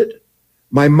knows it.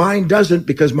 My mind doesn't,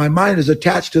 because my mind is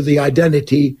attached to the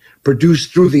identity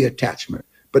produced through the attachment.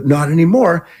 But not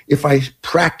anymore if I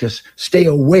practice, stay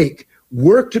awake,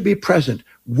 work to be present,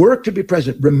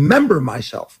 remember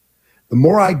myself. The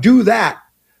more I do that,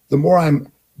 the more I'm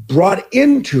brought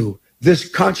into this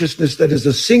consciousness that is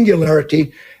a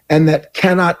singularity and that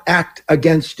cannot act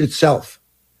against itself.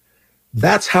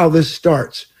 That's how this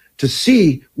starts, to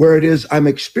see where it is I'm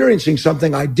experiencing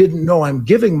something I didn't know I'm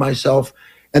giving myself,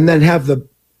 and then have the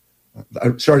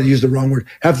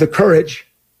courage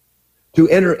to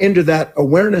enter into that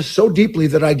awareness so deeply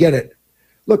that I get it.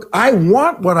 Look, I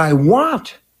want what I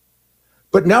want,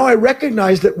 but now I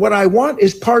recognize that what I want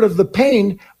is part of the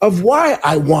pain of why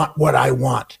I want what I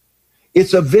want.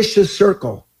 It's a vicious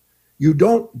circle. You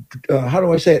don't,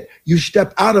 you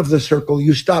step out of the circle,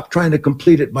 you stop trying to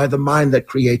complete it by the mind that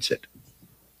creates it.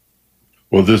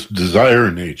 Well, this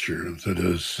desire nature that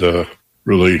is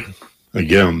really,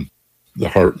 again, the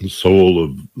heart and soul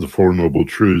of the Four Noble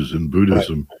Truths in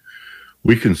Buddhism. Right.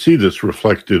 We can see this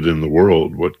reflected in the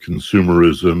world, what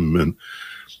consumerism and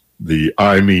the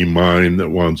I, me mind that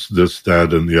wants this,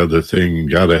 that, and the other thing,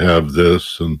 got to have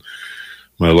this, and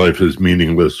my life is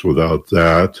meaningless without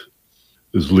that,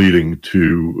 is leading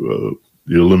to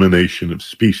the elimination of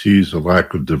species, a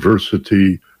lack of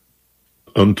diversity,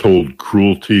 untold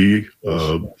cruelty,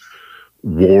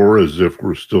 war as if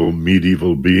we're still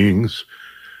medieval beings.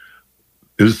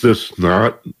 Is this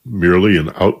not merely an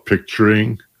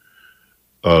outpicturing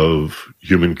of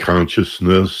human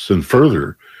consciousness? And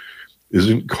further,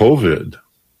 isn't COVID,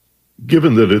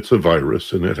 given that it's a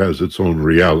virus and it has its own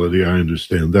reality, I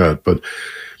understand that, but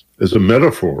as a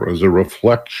metaphor, as a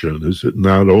reflection, is it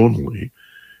not only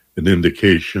an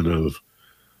indication of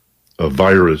a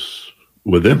virus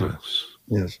within us?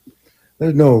 Yes.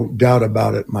 There's no doubt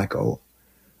about it, Michael.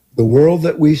 The world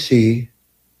that we see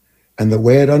and the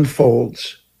way it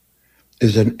unfolds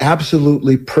is an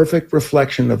absolutely perfect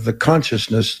reflection of the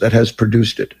consciousness that has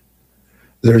produced it.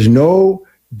 There's no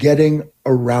getting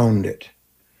around it.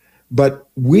 But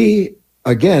we,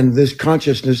 again, this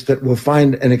consciousness that will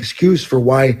find an excuse for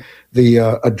why the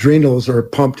adrenals are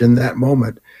pumped in that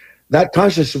moment, that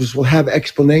consciousness will have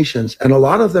explanations. And a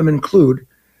lot of them include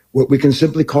what we can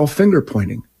simply call finger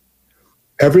pointing.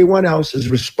 Everyone else is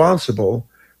responsible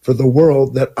for the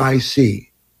world that I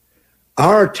see.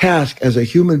 Our task as a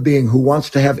human being who wants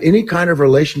to have any kind of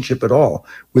relationship at all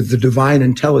with the divine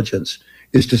intelligence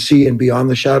is to see and beyond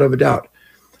the shadow of a doubt.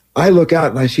 I look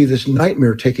out and I see this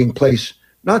nightmare taking place,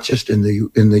 not just in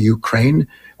the Ukraine,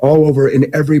 all over,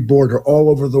 in every border, all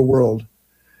over the world.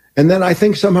 And then I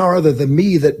think somehow or other, the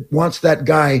me that wants that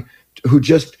guy who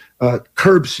just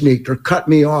curb sneaked or cut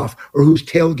me off or who's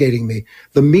tailgating me,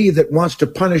 the me that wants to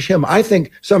punish him, I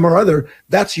think somehow or other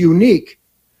that's unique.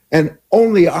 And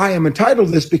only I am entitled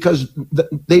to this because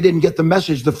they didn't get the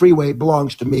message the freeway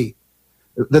belongs to me.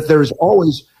 That there's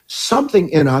always something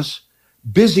in us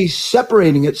busy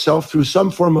separating itself through some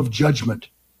form of judgment.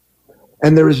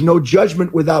 And there is no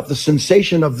judgment without the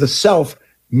sensation of the self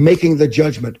making the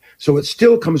judgment. So it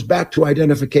still comes back to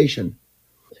identification.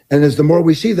 And as the more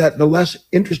we see that, the less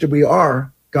interested we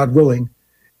are, God willing,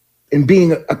 in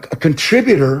being a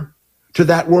contributor to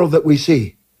that world that we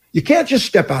see. You can't just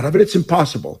step out of it. It's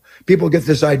impossible. People get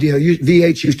this idea.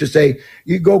 VH used to say,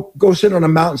 you go sit on a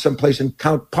mountain someplace and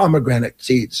count pomegranate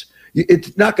seeds.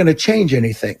 It's not going to change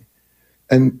anything.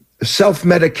 And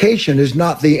self-medication is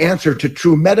not the answer to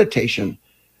true meditation.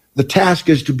 The task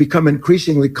is to become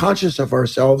increasingly conscious of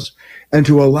ourselves and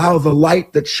to allow the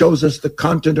light that shows us the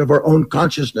content of our own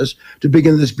consciousness to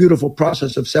begin this beautiful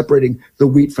process of separating the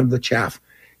wheat from the chaff.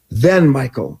 Then,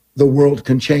 Michael, the world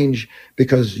can change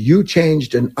because you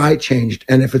changed and I changed.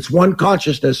 And if it's one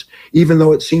consciousness, even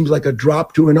though it seems like a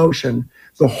drop to an ocean,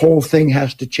 the whole thing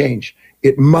has to change.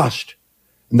 It must.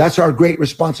 And that's our great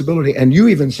responsibility. And you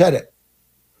even said it,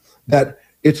 that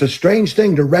it's a strange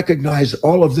thing to recognize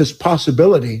all of this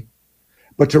possibility,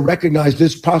 but to recognize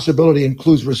this possibility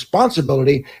includes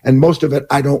responsibility, and most of it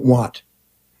I don't want.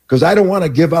 Because I don't want to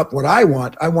give up what I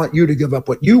want. I want you to give up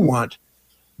what you want.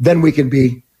 Then we can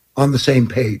be on the same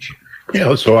page.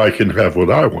 Yeah, so I can have what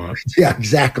I want. Yeah,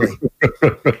 exactly.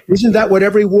 Isn't that what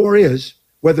every war is,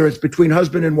 whether it's between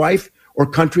husband and wife or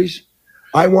countries?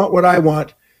 I want what I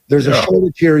want. There's a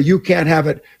shortage here. You can't have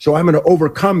it, so I'm going to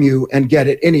overcome you and get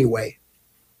it anyway.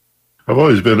 I've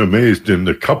always been amazed in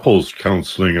the couples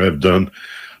counseling I've done,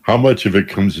 how much of it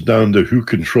comes down to who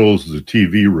controls the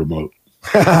TV remote.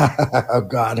 Oh,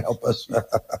 God help us.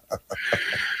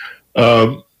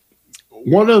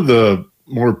 One of the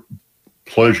more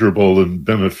pleasurable and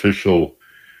beneficial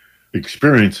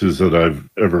experiences that I've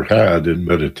ever had in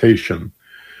meditation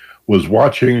was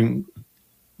watching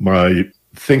my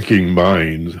thinking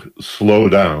mind slow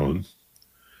down.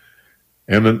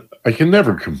 And I can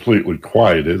never completely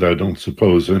quiet it. I don't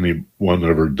suppose anyone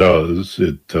ever does.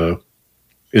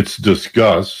 It's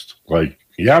disgust, like,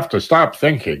 you have to stop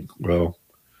thinking. Well,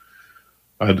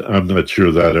 I'm not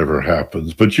sure that ever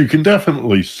happens, but you can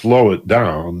definitely slow it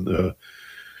down.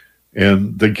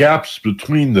 And the gaps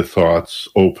between the thoughts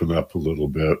open up a little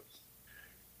bit.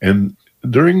 And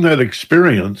during that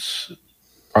experience,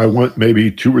 I went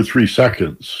maybe 2 or 3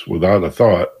 seconds without a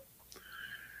thought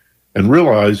and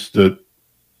realized that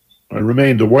I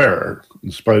remained aware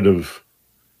in spite of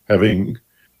having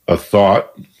a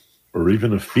thought or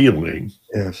even a feeling.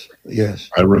 Yes, yes.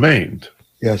 I remained.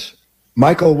 Yes.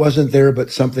 Michael wasn't there,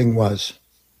 but something was.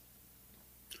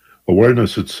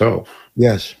 Awareness itself.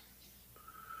 Yes.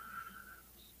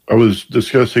 I was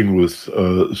discussing with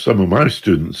some of my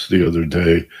students the other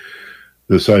day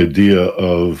this idea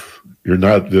of you're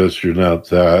not this, you're not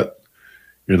that,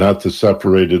 you're not the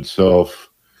separated self,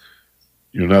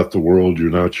 you're not the world, you're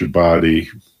not your body,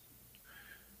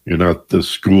 you're not the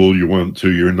school you went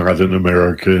to, you're not an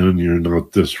American, you're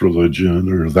not this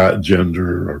religion or that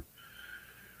gender, or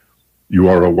you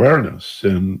are awareness.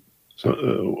 And so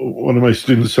one of my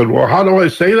students said, well, how do I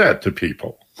say that to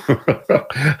people?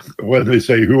 When they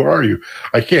say, who are you?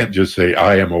 I can't just say,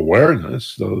 I am awareness.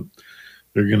 So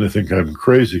They're going to think I'm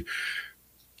crazy.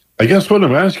 I guess what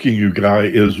I'm asking you, Guy,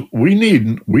 is we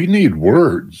need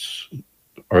words,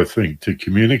 I think, to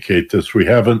communicate this. We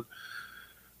haven't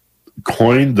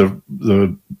coined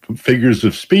the figures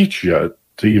of speech yet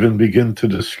to even begin to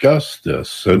discuss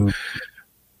this. And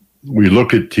we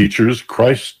look at teachers.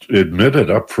 Christ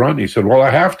admitted up front, he said, well, I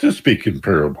have to speak in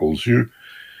parables. You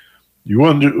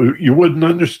wouldn't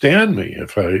understand me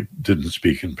if I didn't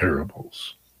speak in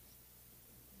parables.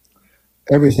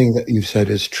 Everything that you said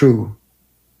is true.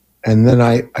 And then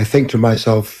I think to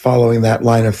myself, following that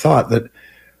line of thought, that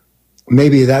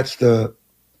maybe that's the...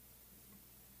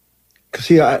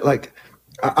 See,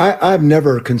 I've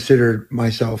never considered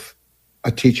myself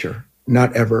a teacher,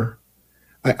 not ever.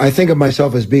 I think of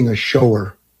myself as being a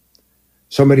shower,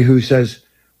 somebody who says,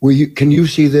 can you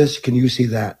see this? Can you see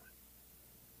that?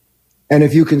 And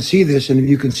if you can see this and if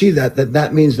you can see that,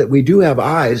 that means that we do have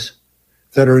eyes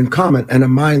that are in common and a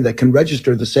mind that can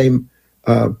register the same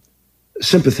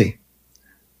sympathy.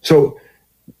 So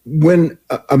when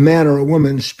a man or a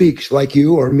woman speaks like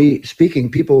you or me speaking,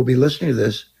 people will be listening to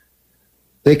this.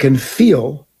 They can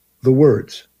feel the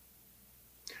words.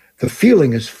 The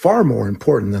feeling is far more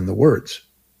important than the words.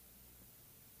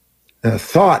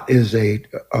 Thought is a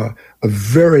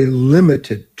very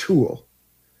limited tool.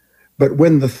 But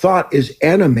when the thought is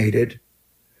animated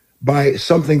by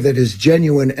something that is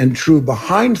genuine and true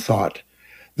behind thought,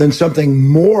 then something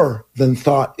more than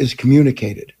thought is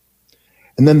communicated.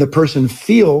 And then the person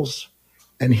feels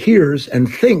and hears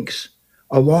and thinks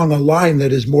along a line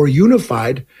that is more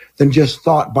unified than just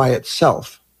thought by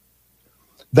itself.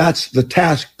 That's the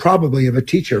task probably of a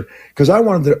teacher, because I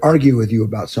wanted to argue with you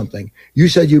about something. You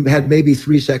said you had maybe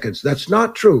 3 seconds. That's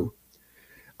not true.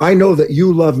 I know that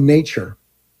you love nature.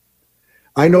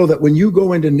 I know that when you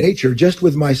go into nature, just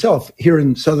with myself here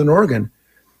in Southern Oregon,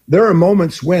 there are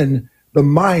moments when the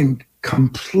mind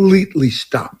completely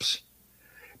stops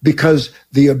because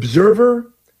the observer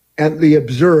and the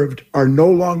observed are no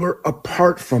longer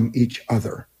apart from each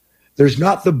other. There's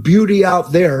not the beauty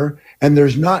out there, and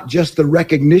there's not just the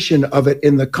recognition of it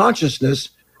in the consciousness.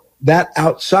 That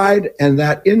outside and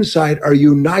that inside are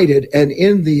united, and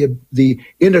in the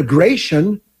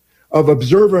integration of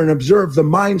observer and observed, the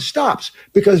mind stops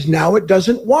because now it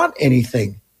doesn't want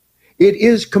anything. It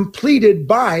is completed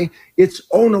by its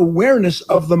own awareness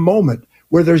of the moment,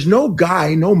 where there's no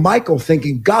Guy, no Michael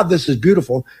thinking, God, this is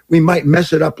beautiful. We might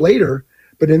mess it up later.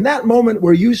 But in that moment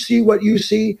where you see what you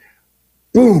see,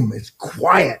 boom, it's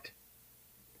quiet.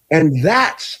 And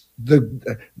that's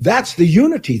the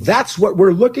unity. That's what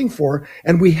we're looking for.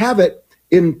 And we have it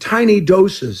in tiny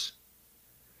doses.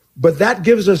 But that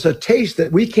gives us a taste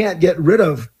that we can't get rid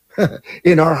of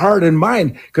in our heart and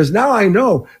mind. Because now I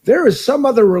know there is some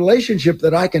other relationship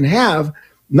that I can have,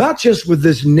 not just with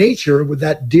this nature, with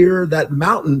that deer, that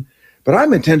mountain, but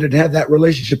I'm intended to have that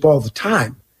relationship all the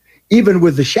time. Even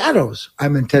with the shadows,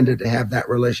 I'm intended to have that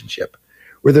relationship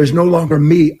where there's no longer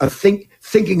me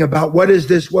thinking about what is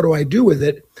this, what do I do with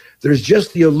it? There's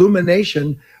just the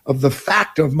illumination of the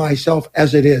fact of myself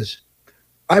as it is.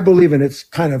 I believe in it's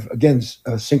kind of, again,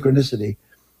 synchronicity.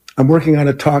 I'm working on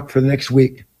a talk for the next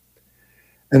week.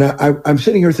 And I'm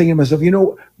sitting here thinking to myself,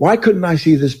 why couldn't I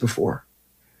see this before?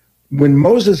 When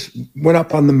Moses went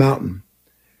up on the mountain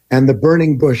and the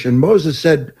burning bush, and Moses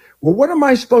said, well, what am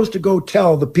I supposed to go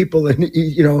tell the people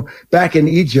back in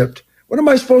Egypt? What am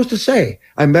I supposed to say?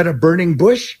 I met a burning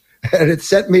bush and it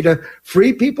sent me to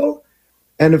free people.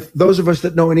 And if those of us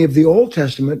that know any of the Old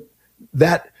Testament,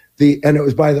 and it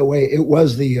was, by the way, it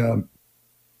was the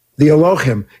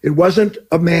Elohim. It wasn't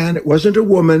a man. It wasn't a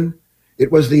woman.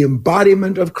 It was the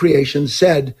embodiment of creation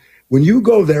said, when you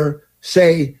go there,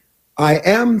 say, I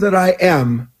am that I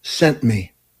am sent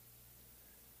me.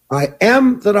 I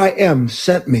am that I am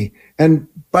sent me. And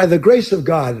by the grace of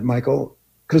God, Michael,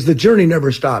 because the journey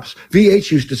never stops.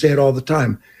 VH used to say it all the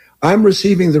time. I'm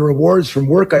receiving the rewards from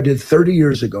work I did 30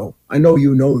 years ago. I know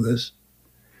you know this.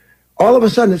 All of a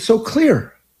sudden, it's so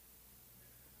clear.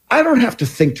 I don't have to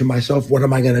think to myself, what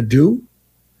am I going to do?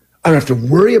 I don't have to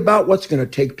worry about what's going to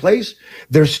take place.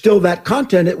 There's still that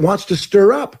content it wants to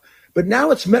stir up. But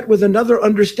now it's met with another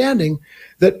understanding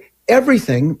that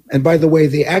everything, and by the way,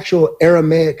 the actual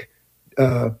Aramaic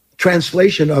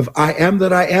translation of I am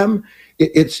that I am,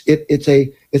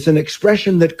 it's an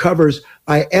expression that covers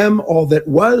I am all that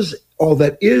was, all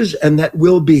that is, and that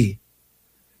will be.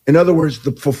 In other words,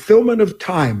 the fulfillment of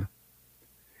time.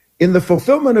 In the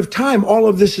fulfillment of time, all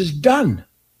of this is done.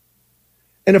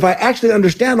 And if I actually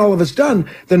understand all of it's done,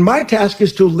 then my task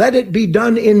is to let it be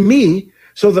done in me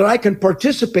so that I can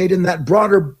participate in that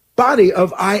broader body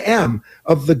of I am,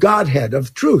 of the Godhead,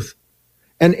 of truth.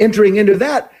 And entering into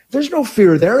that, there's no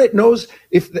fear there. It knows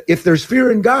if there's fear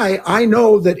in Guy, I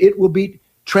know that it will be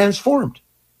transformed,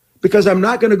 because I'm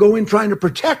not going to go in trying to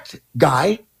protect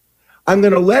Guy. I'm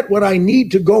going to let what I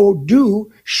need to go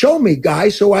do show me Guy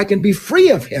so I can be free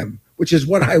of him, which is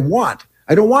what I want.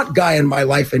 I don't want Guy in my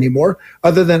life anymore,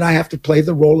 other than I have to play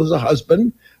the role as a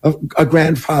husband, a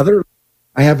grandfather.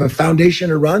 I have a foundation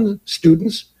to run,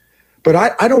 students, but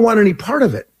I don't want any part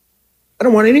of it. I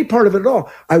don't want any part of it at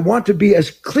all. I want to be as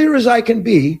clear as I can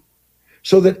be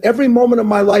so that every moment of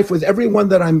my life with everyone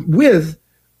that I'm with,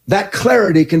 that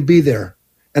clarity can be there.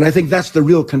 And I think that's the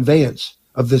real conveyance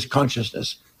of this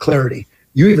consciousness, clarity.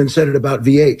 You even said it about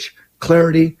VH,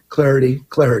 clarity, clarity,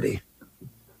 clarity.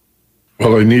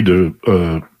 Well, I need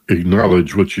to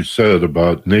acknowledge what you said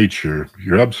about nature.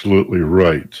 You're absolutely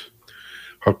right.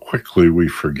 How quickly we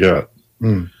forget.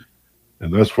 And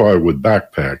that's why I would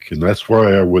backpack. And that's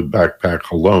why I would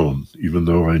backpack alone, even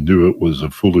though I knew it was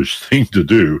a foolish thing to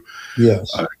do. Yes.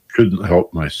 I couldn't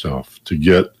help myself to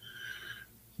get,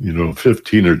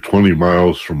 15 or 20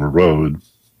 miles from a road,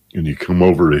 and you come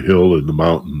over a hill in the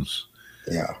mountains.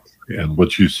 Yeah. And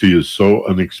what you see is so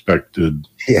unexpected,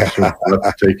 so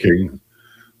breathtaking,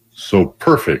 so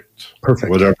perfect.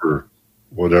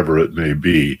 Whatever it may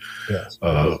be. Yes.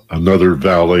 Another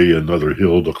valley, another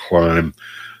hill to climb,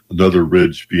 another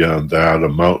ridge beyond that, a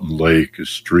mountain lake, a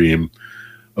stream,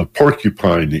 a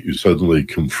porcupine that you suddenly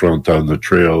confront on the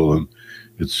trail, and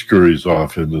it scurries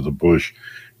off into the bush.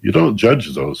 You don't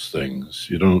judge those things.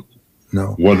 You don't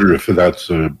wonder if that's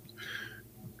a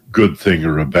good thing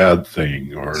or a bad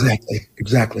thing. Or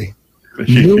Exactly.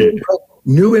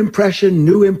 New impression,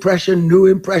 new impression, new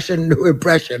impression, new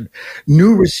impression,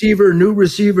 new receiver, new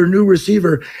receiver, new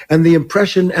receiver. And the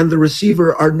impression and the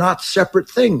receiver are not separate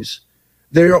things.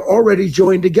 They are already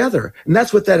joined together. And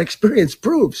that's what that experience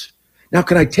proves. Now,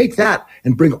 can I take that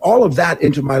and bring all of that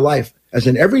into my life as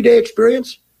an everyday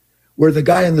experience, where the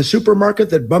guy in the supermarket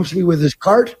that bumps me with his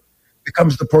cart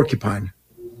becomes the porcupine?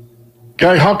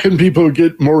 Guy, how can people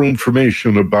get more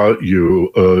information about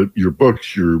you, your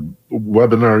books, your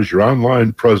webinars, your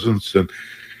online presence, and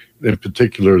in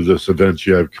particular this event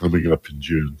you have coming up in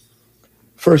June?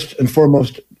 First and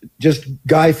foremost, just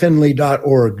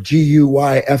guyfinley.org,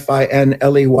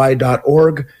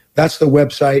 GUYFINLEY.org. That's the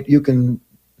website. You can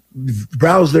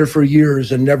browse there for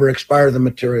years and never expire the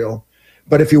material.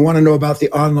 But if you want to know about the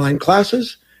online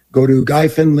classes, go to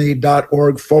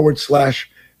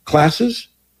guyfinley.org/classes.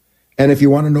 And if you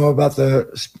want to know about the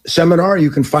seminar,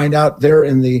 you can find out there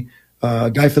in the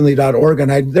guyfinley.org.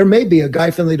 And there may be a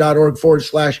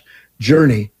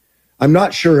guyfinley.org/journey. I'm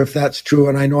not sure if that's true,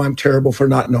 and I know I'm terrible for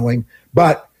not knowing,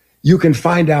 but you can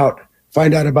find out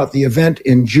about the event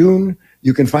in June.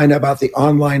 You can find out about the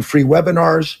online free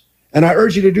webinars, and I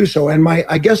urge you to do so. And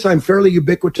I guess I'm fairly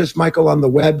ubiquitous, Michael, on the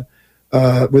web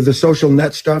with the social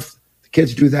net stuff. The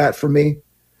kids do that for me.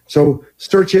 So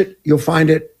search it, you'll find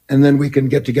it, and then we can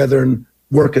get together and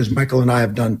work as Michael and I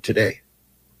have done today.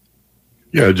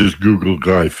 Yeah, just Google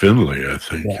Guy Finley. I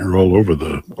think you're all over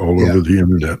the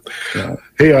internet. Yeah.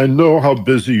 Hey, I know how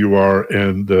busy you are,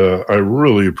 and I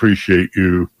really appreciate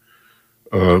you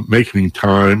making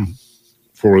time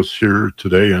for us here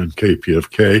today on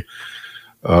KPFK.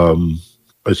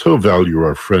 I so value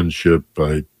our friendship.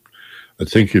 I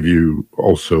think of you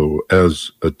also as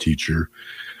a teacher.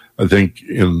 I think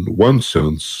in one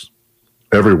sense,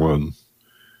 everyone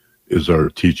is our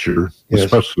teacher, yes,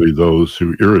 especially those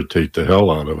who irritate the hell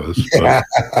out of us. Yeah.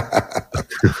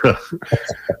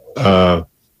 But,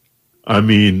 I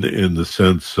mean, in the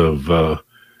sense of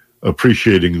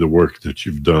appreciating the work that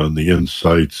you've done, the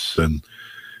insights, and,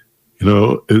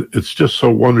 it's just so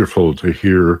wonderful to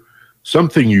hear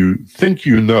something you think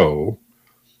you know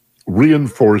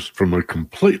reinforced from a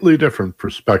completely different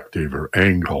perspective or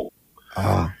angle.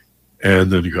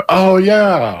 And then you go, oh,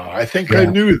 yeah, I think I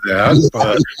knew that.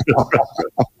 But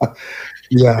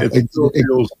it still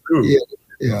feels new.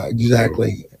 Yeah,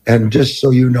 exactly. And just so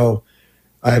you know,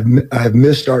 I've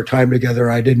missed our time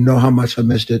together. I didn't know how much I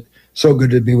missed it. So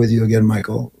good to be with you again,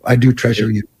 Michael. I do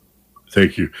treasure you.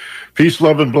 Thank you. Peace,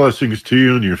 love, and blessings to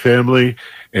you and your family.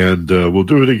 And we'll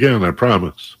do it again, I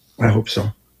promise. I hope so.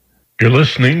 You're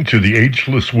listening to the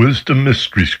Ageless Wisdom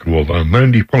Mystery School on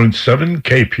 90.7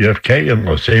 KPFK in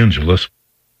Los Angeles.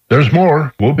 There's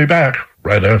more. We'll be back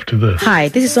right after this. Hi,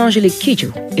 this is Angelique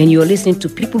Kidjo, and you're listening to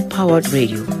People Powered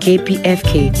Radio,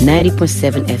 KPFK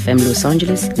 90.7 FM Los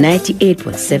Angeles,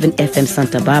 98.7 FM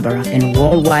Santa Barbara, and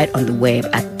worldwide on the web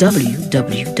at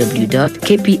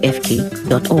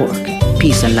www.kpfk.org.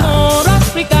 Peace and love.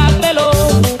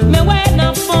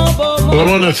 Well, I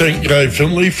want to thank Guy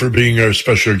Finley for being our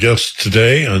special guest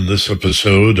today on this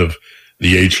episode of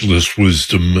the Ageless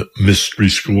Wisdom Mystery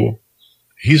School.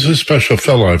 He's a special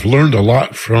fellow. I've learned a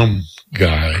lot from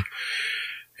Guy,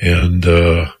 and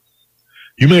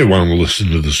you may want to listen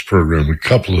to this program a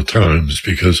couple of times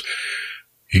because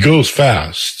he goes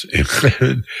fast.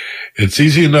 It's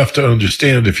easy enough to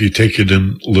understand if you take it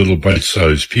in little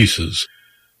bite-sized pieces.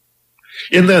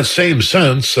 In that same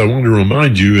sense, I want to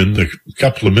remind you in the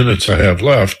couple of minutes I have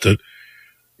left that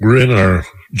we're in our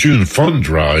June fund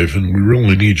drive and we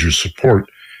really need your support.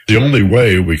 The only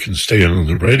way we can stay on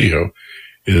the radio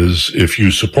is if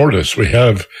you support us. We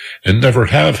have and never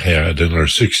have had in our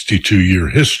 62-year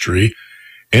history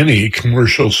any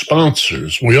commercial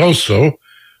sponsors. We also,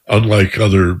 unlike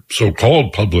other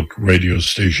so-called public radio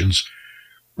stations,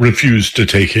 refuse to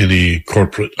take any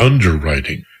corporate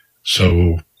underwriting.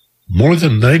 So more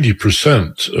than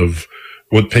 90% of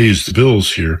what pays the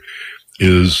bills here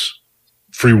is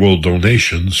free will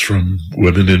donations from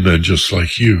women and men just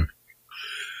like you.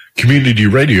 Community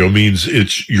radio means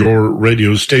it's your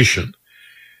radio station.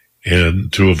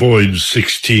 And to avoid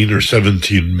 16 or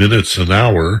 17 minutes an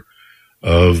hour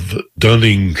of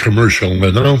dunning commercial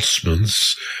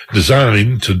announcements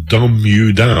designed to dumb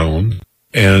you down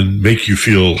and make you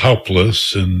feel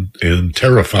helpless and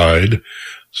terrified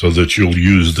so that you'll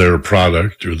use their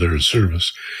product or their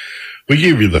service. We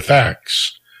give you the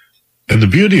facts. And the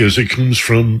beauty is it comes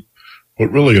from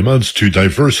what really amounts to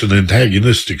diverse and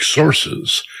antagonistic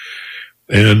sources.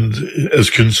 And as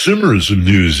consumers of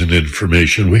news and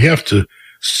information, we have to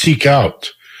seek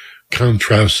out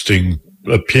contrasting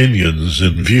opinions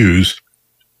and views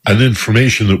and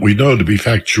information that we know to be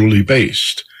factually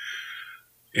based.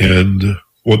 And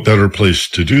what better place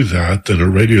to do that than a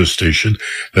radio station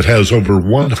that has over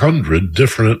 100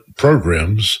 different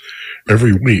programs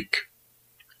every week?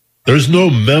 There's no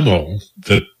memo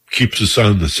that keeps us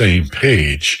on the same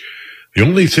page. The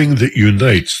only thing that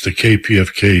unites the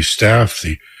KPFK staff,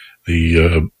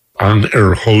 the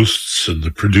on-air hosts and the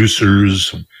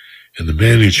producers and the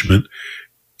management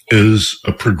is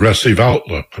a progressive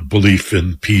outlook, a belief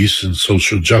in peace and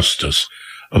social justice,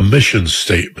 a mission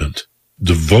statement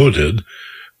devoted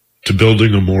to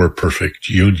building a more perfect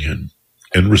union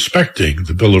and respecting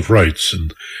the Bill of Rights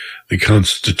and the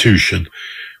Constitution,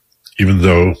 even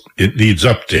though it needs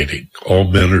updating.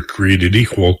 All men are created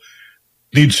equal,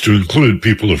 needs to include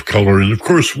people of color and, of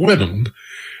course, women.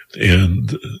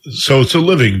 And so it's a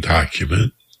living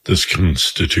document, this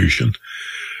Constitution.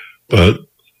 But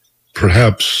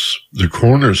perhaps the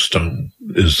cornerstone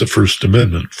is the First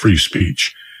Amendment, free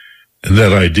speech. And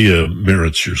that idea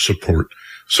merits your support.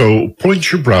 So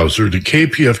point your browser to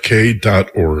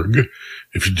kpfk.org.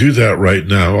 If you do that right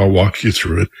now, I'll walk you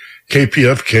through it.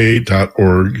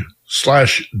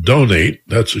 kpfk.org/donate.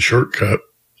 That's a shortcut.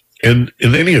 And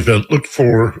in any event, look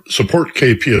for Support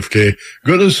KPFK.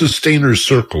 Go to Sustainers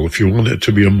Circle if you want it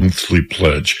to be a monthly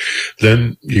pledge.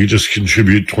 Then you just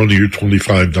contribute $20 or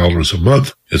 $25 a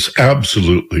month. It's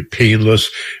absolutely painless.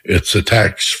 It's a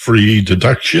tax-free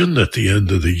deduction at the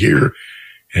end of the year,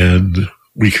 and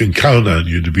we can count on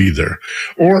you to be there.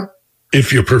 Or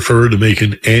if you prefer to make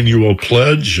an annual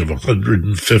pledge of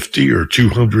 $150 or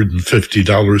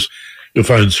 $250, you'll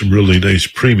find some really nice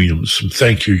premiums, some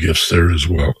thank you gifts there as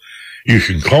well. You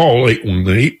can call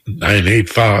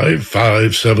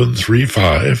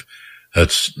 818-985-5735.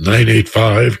 That's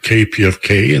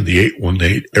 985-KPFK and the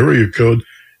 818 area code.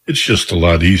 It's just a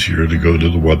lot easier to go to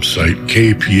the website,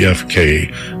 kpfk.org.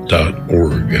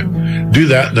 Do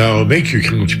that now. Make your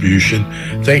contribution.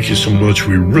 Thank you so much.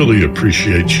 We really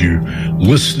appreciate you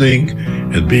listening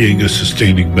and being a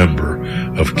sustaining member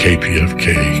of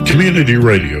KPFK, community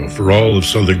radio for all of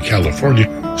Southern California,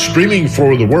 streaming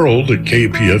for the world at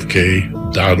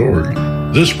kpfk.org.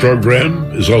 This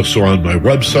program is also on my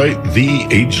website,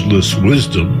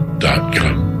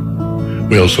 theagelesswisdom.com.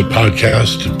 We also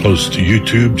podcast and post to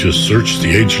YouTube. Just search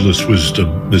the Ageless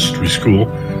Wisdom Mystery School.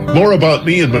 More about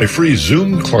me and my free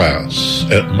Zoom class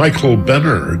at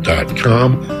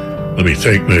michaelbenner.com. Let me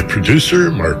thank my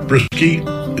producer, Mark Brisky.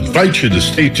 Invite you to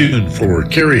stay tuned for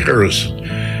Carrie Harrison.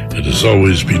 And as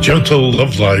always, be gentle,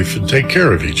 love life, and take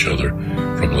care of each other.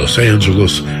 From Los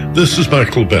Angeles, this is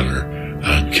Michael Benner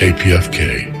on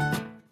KPFK.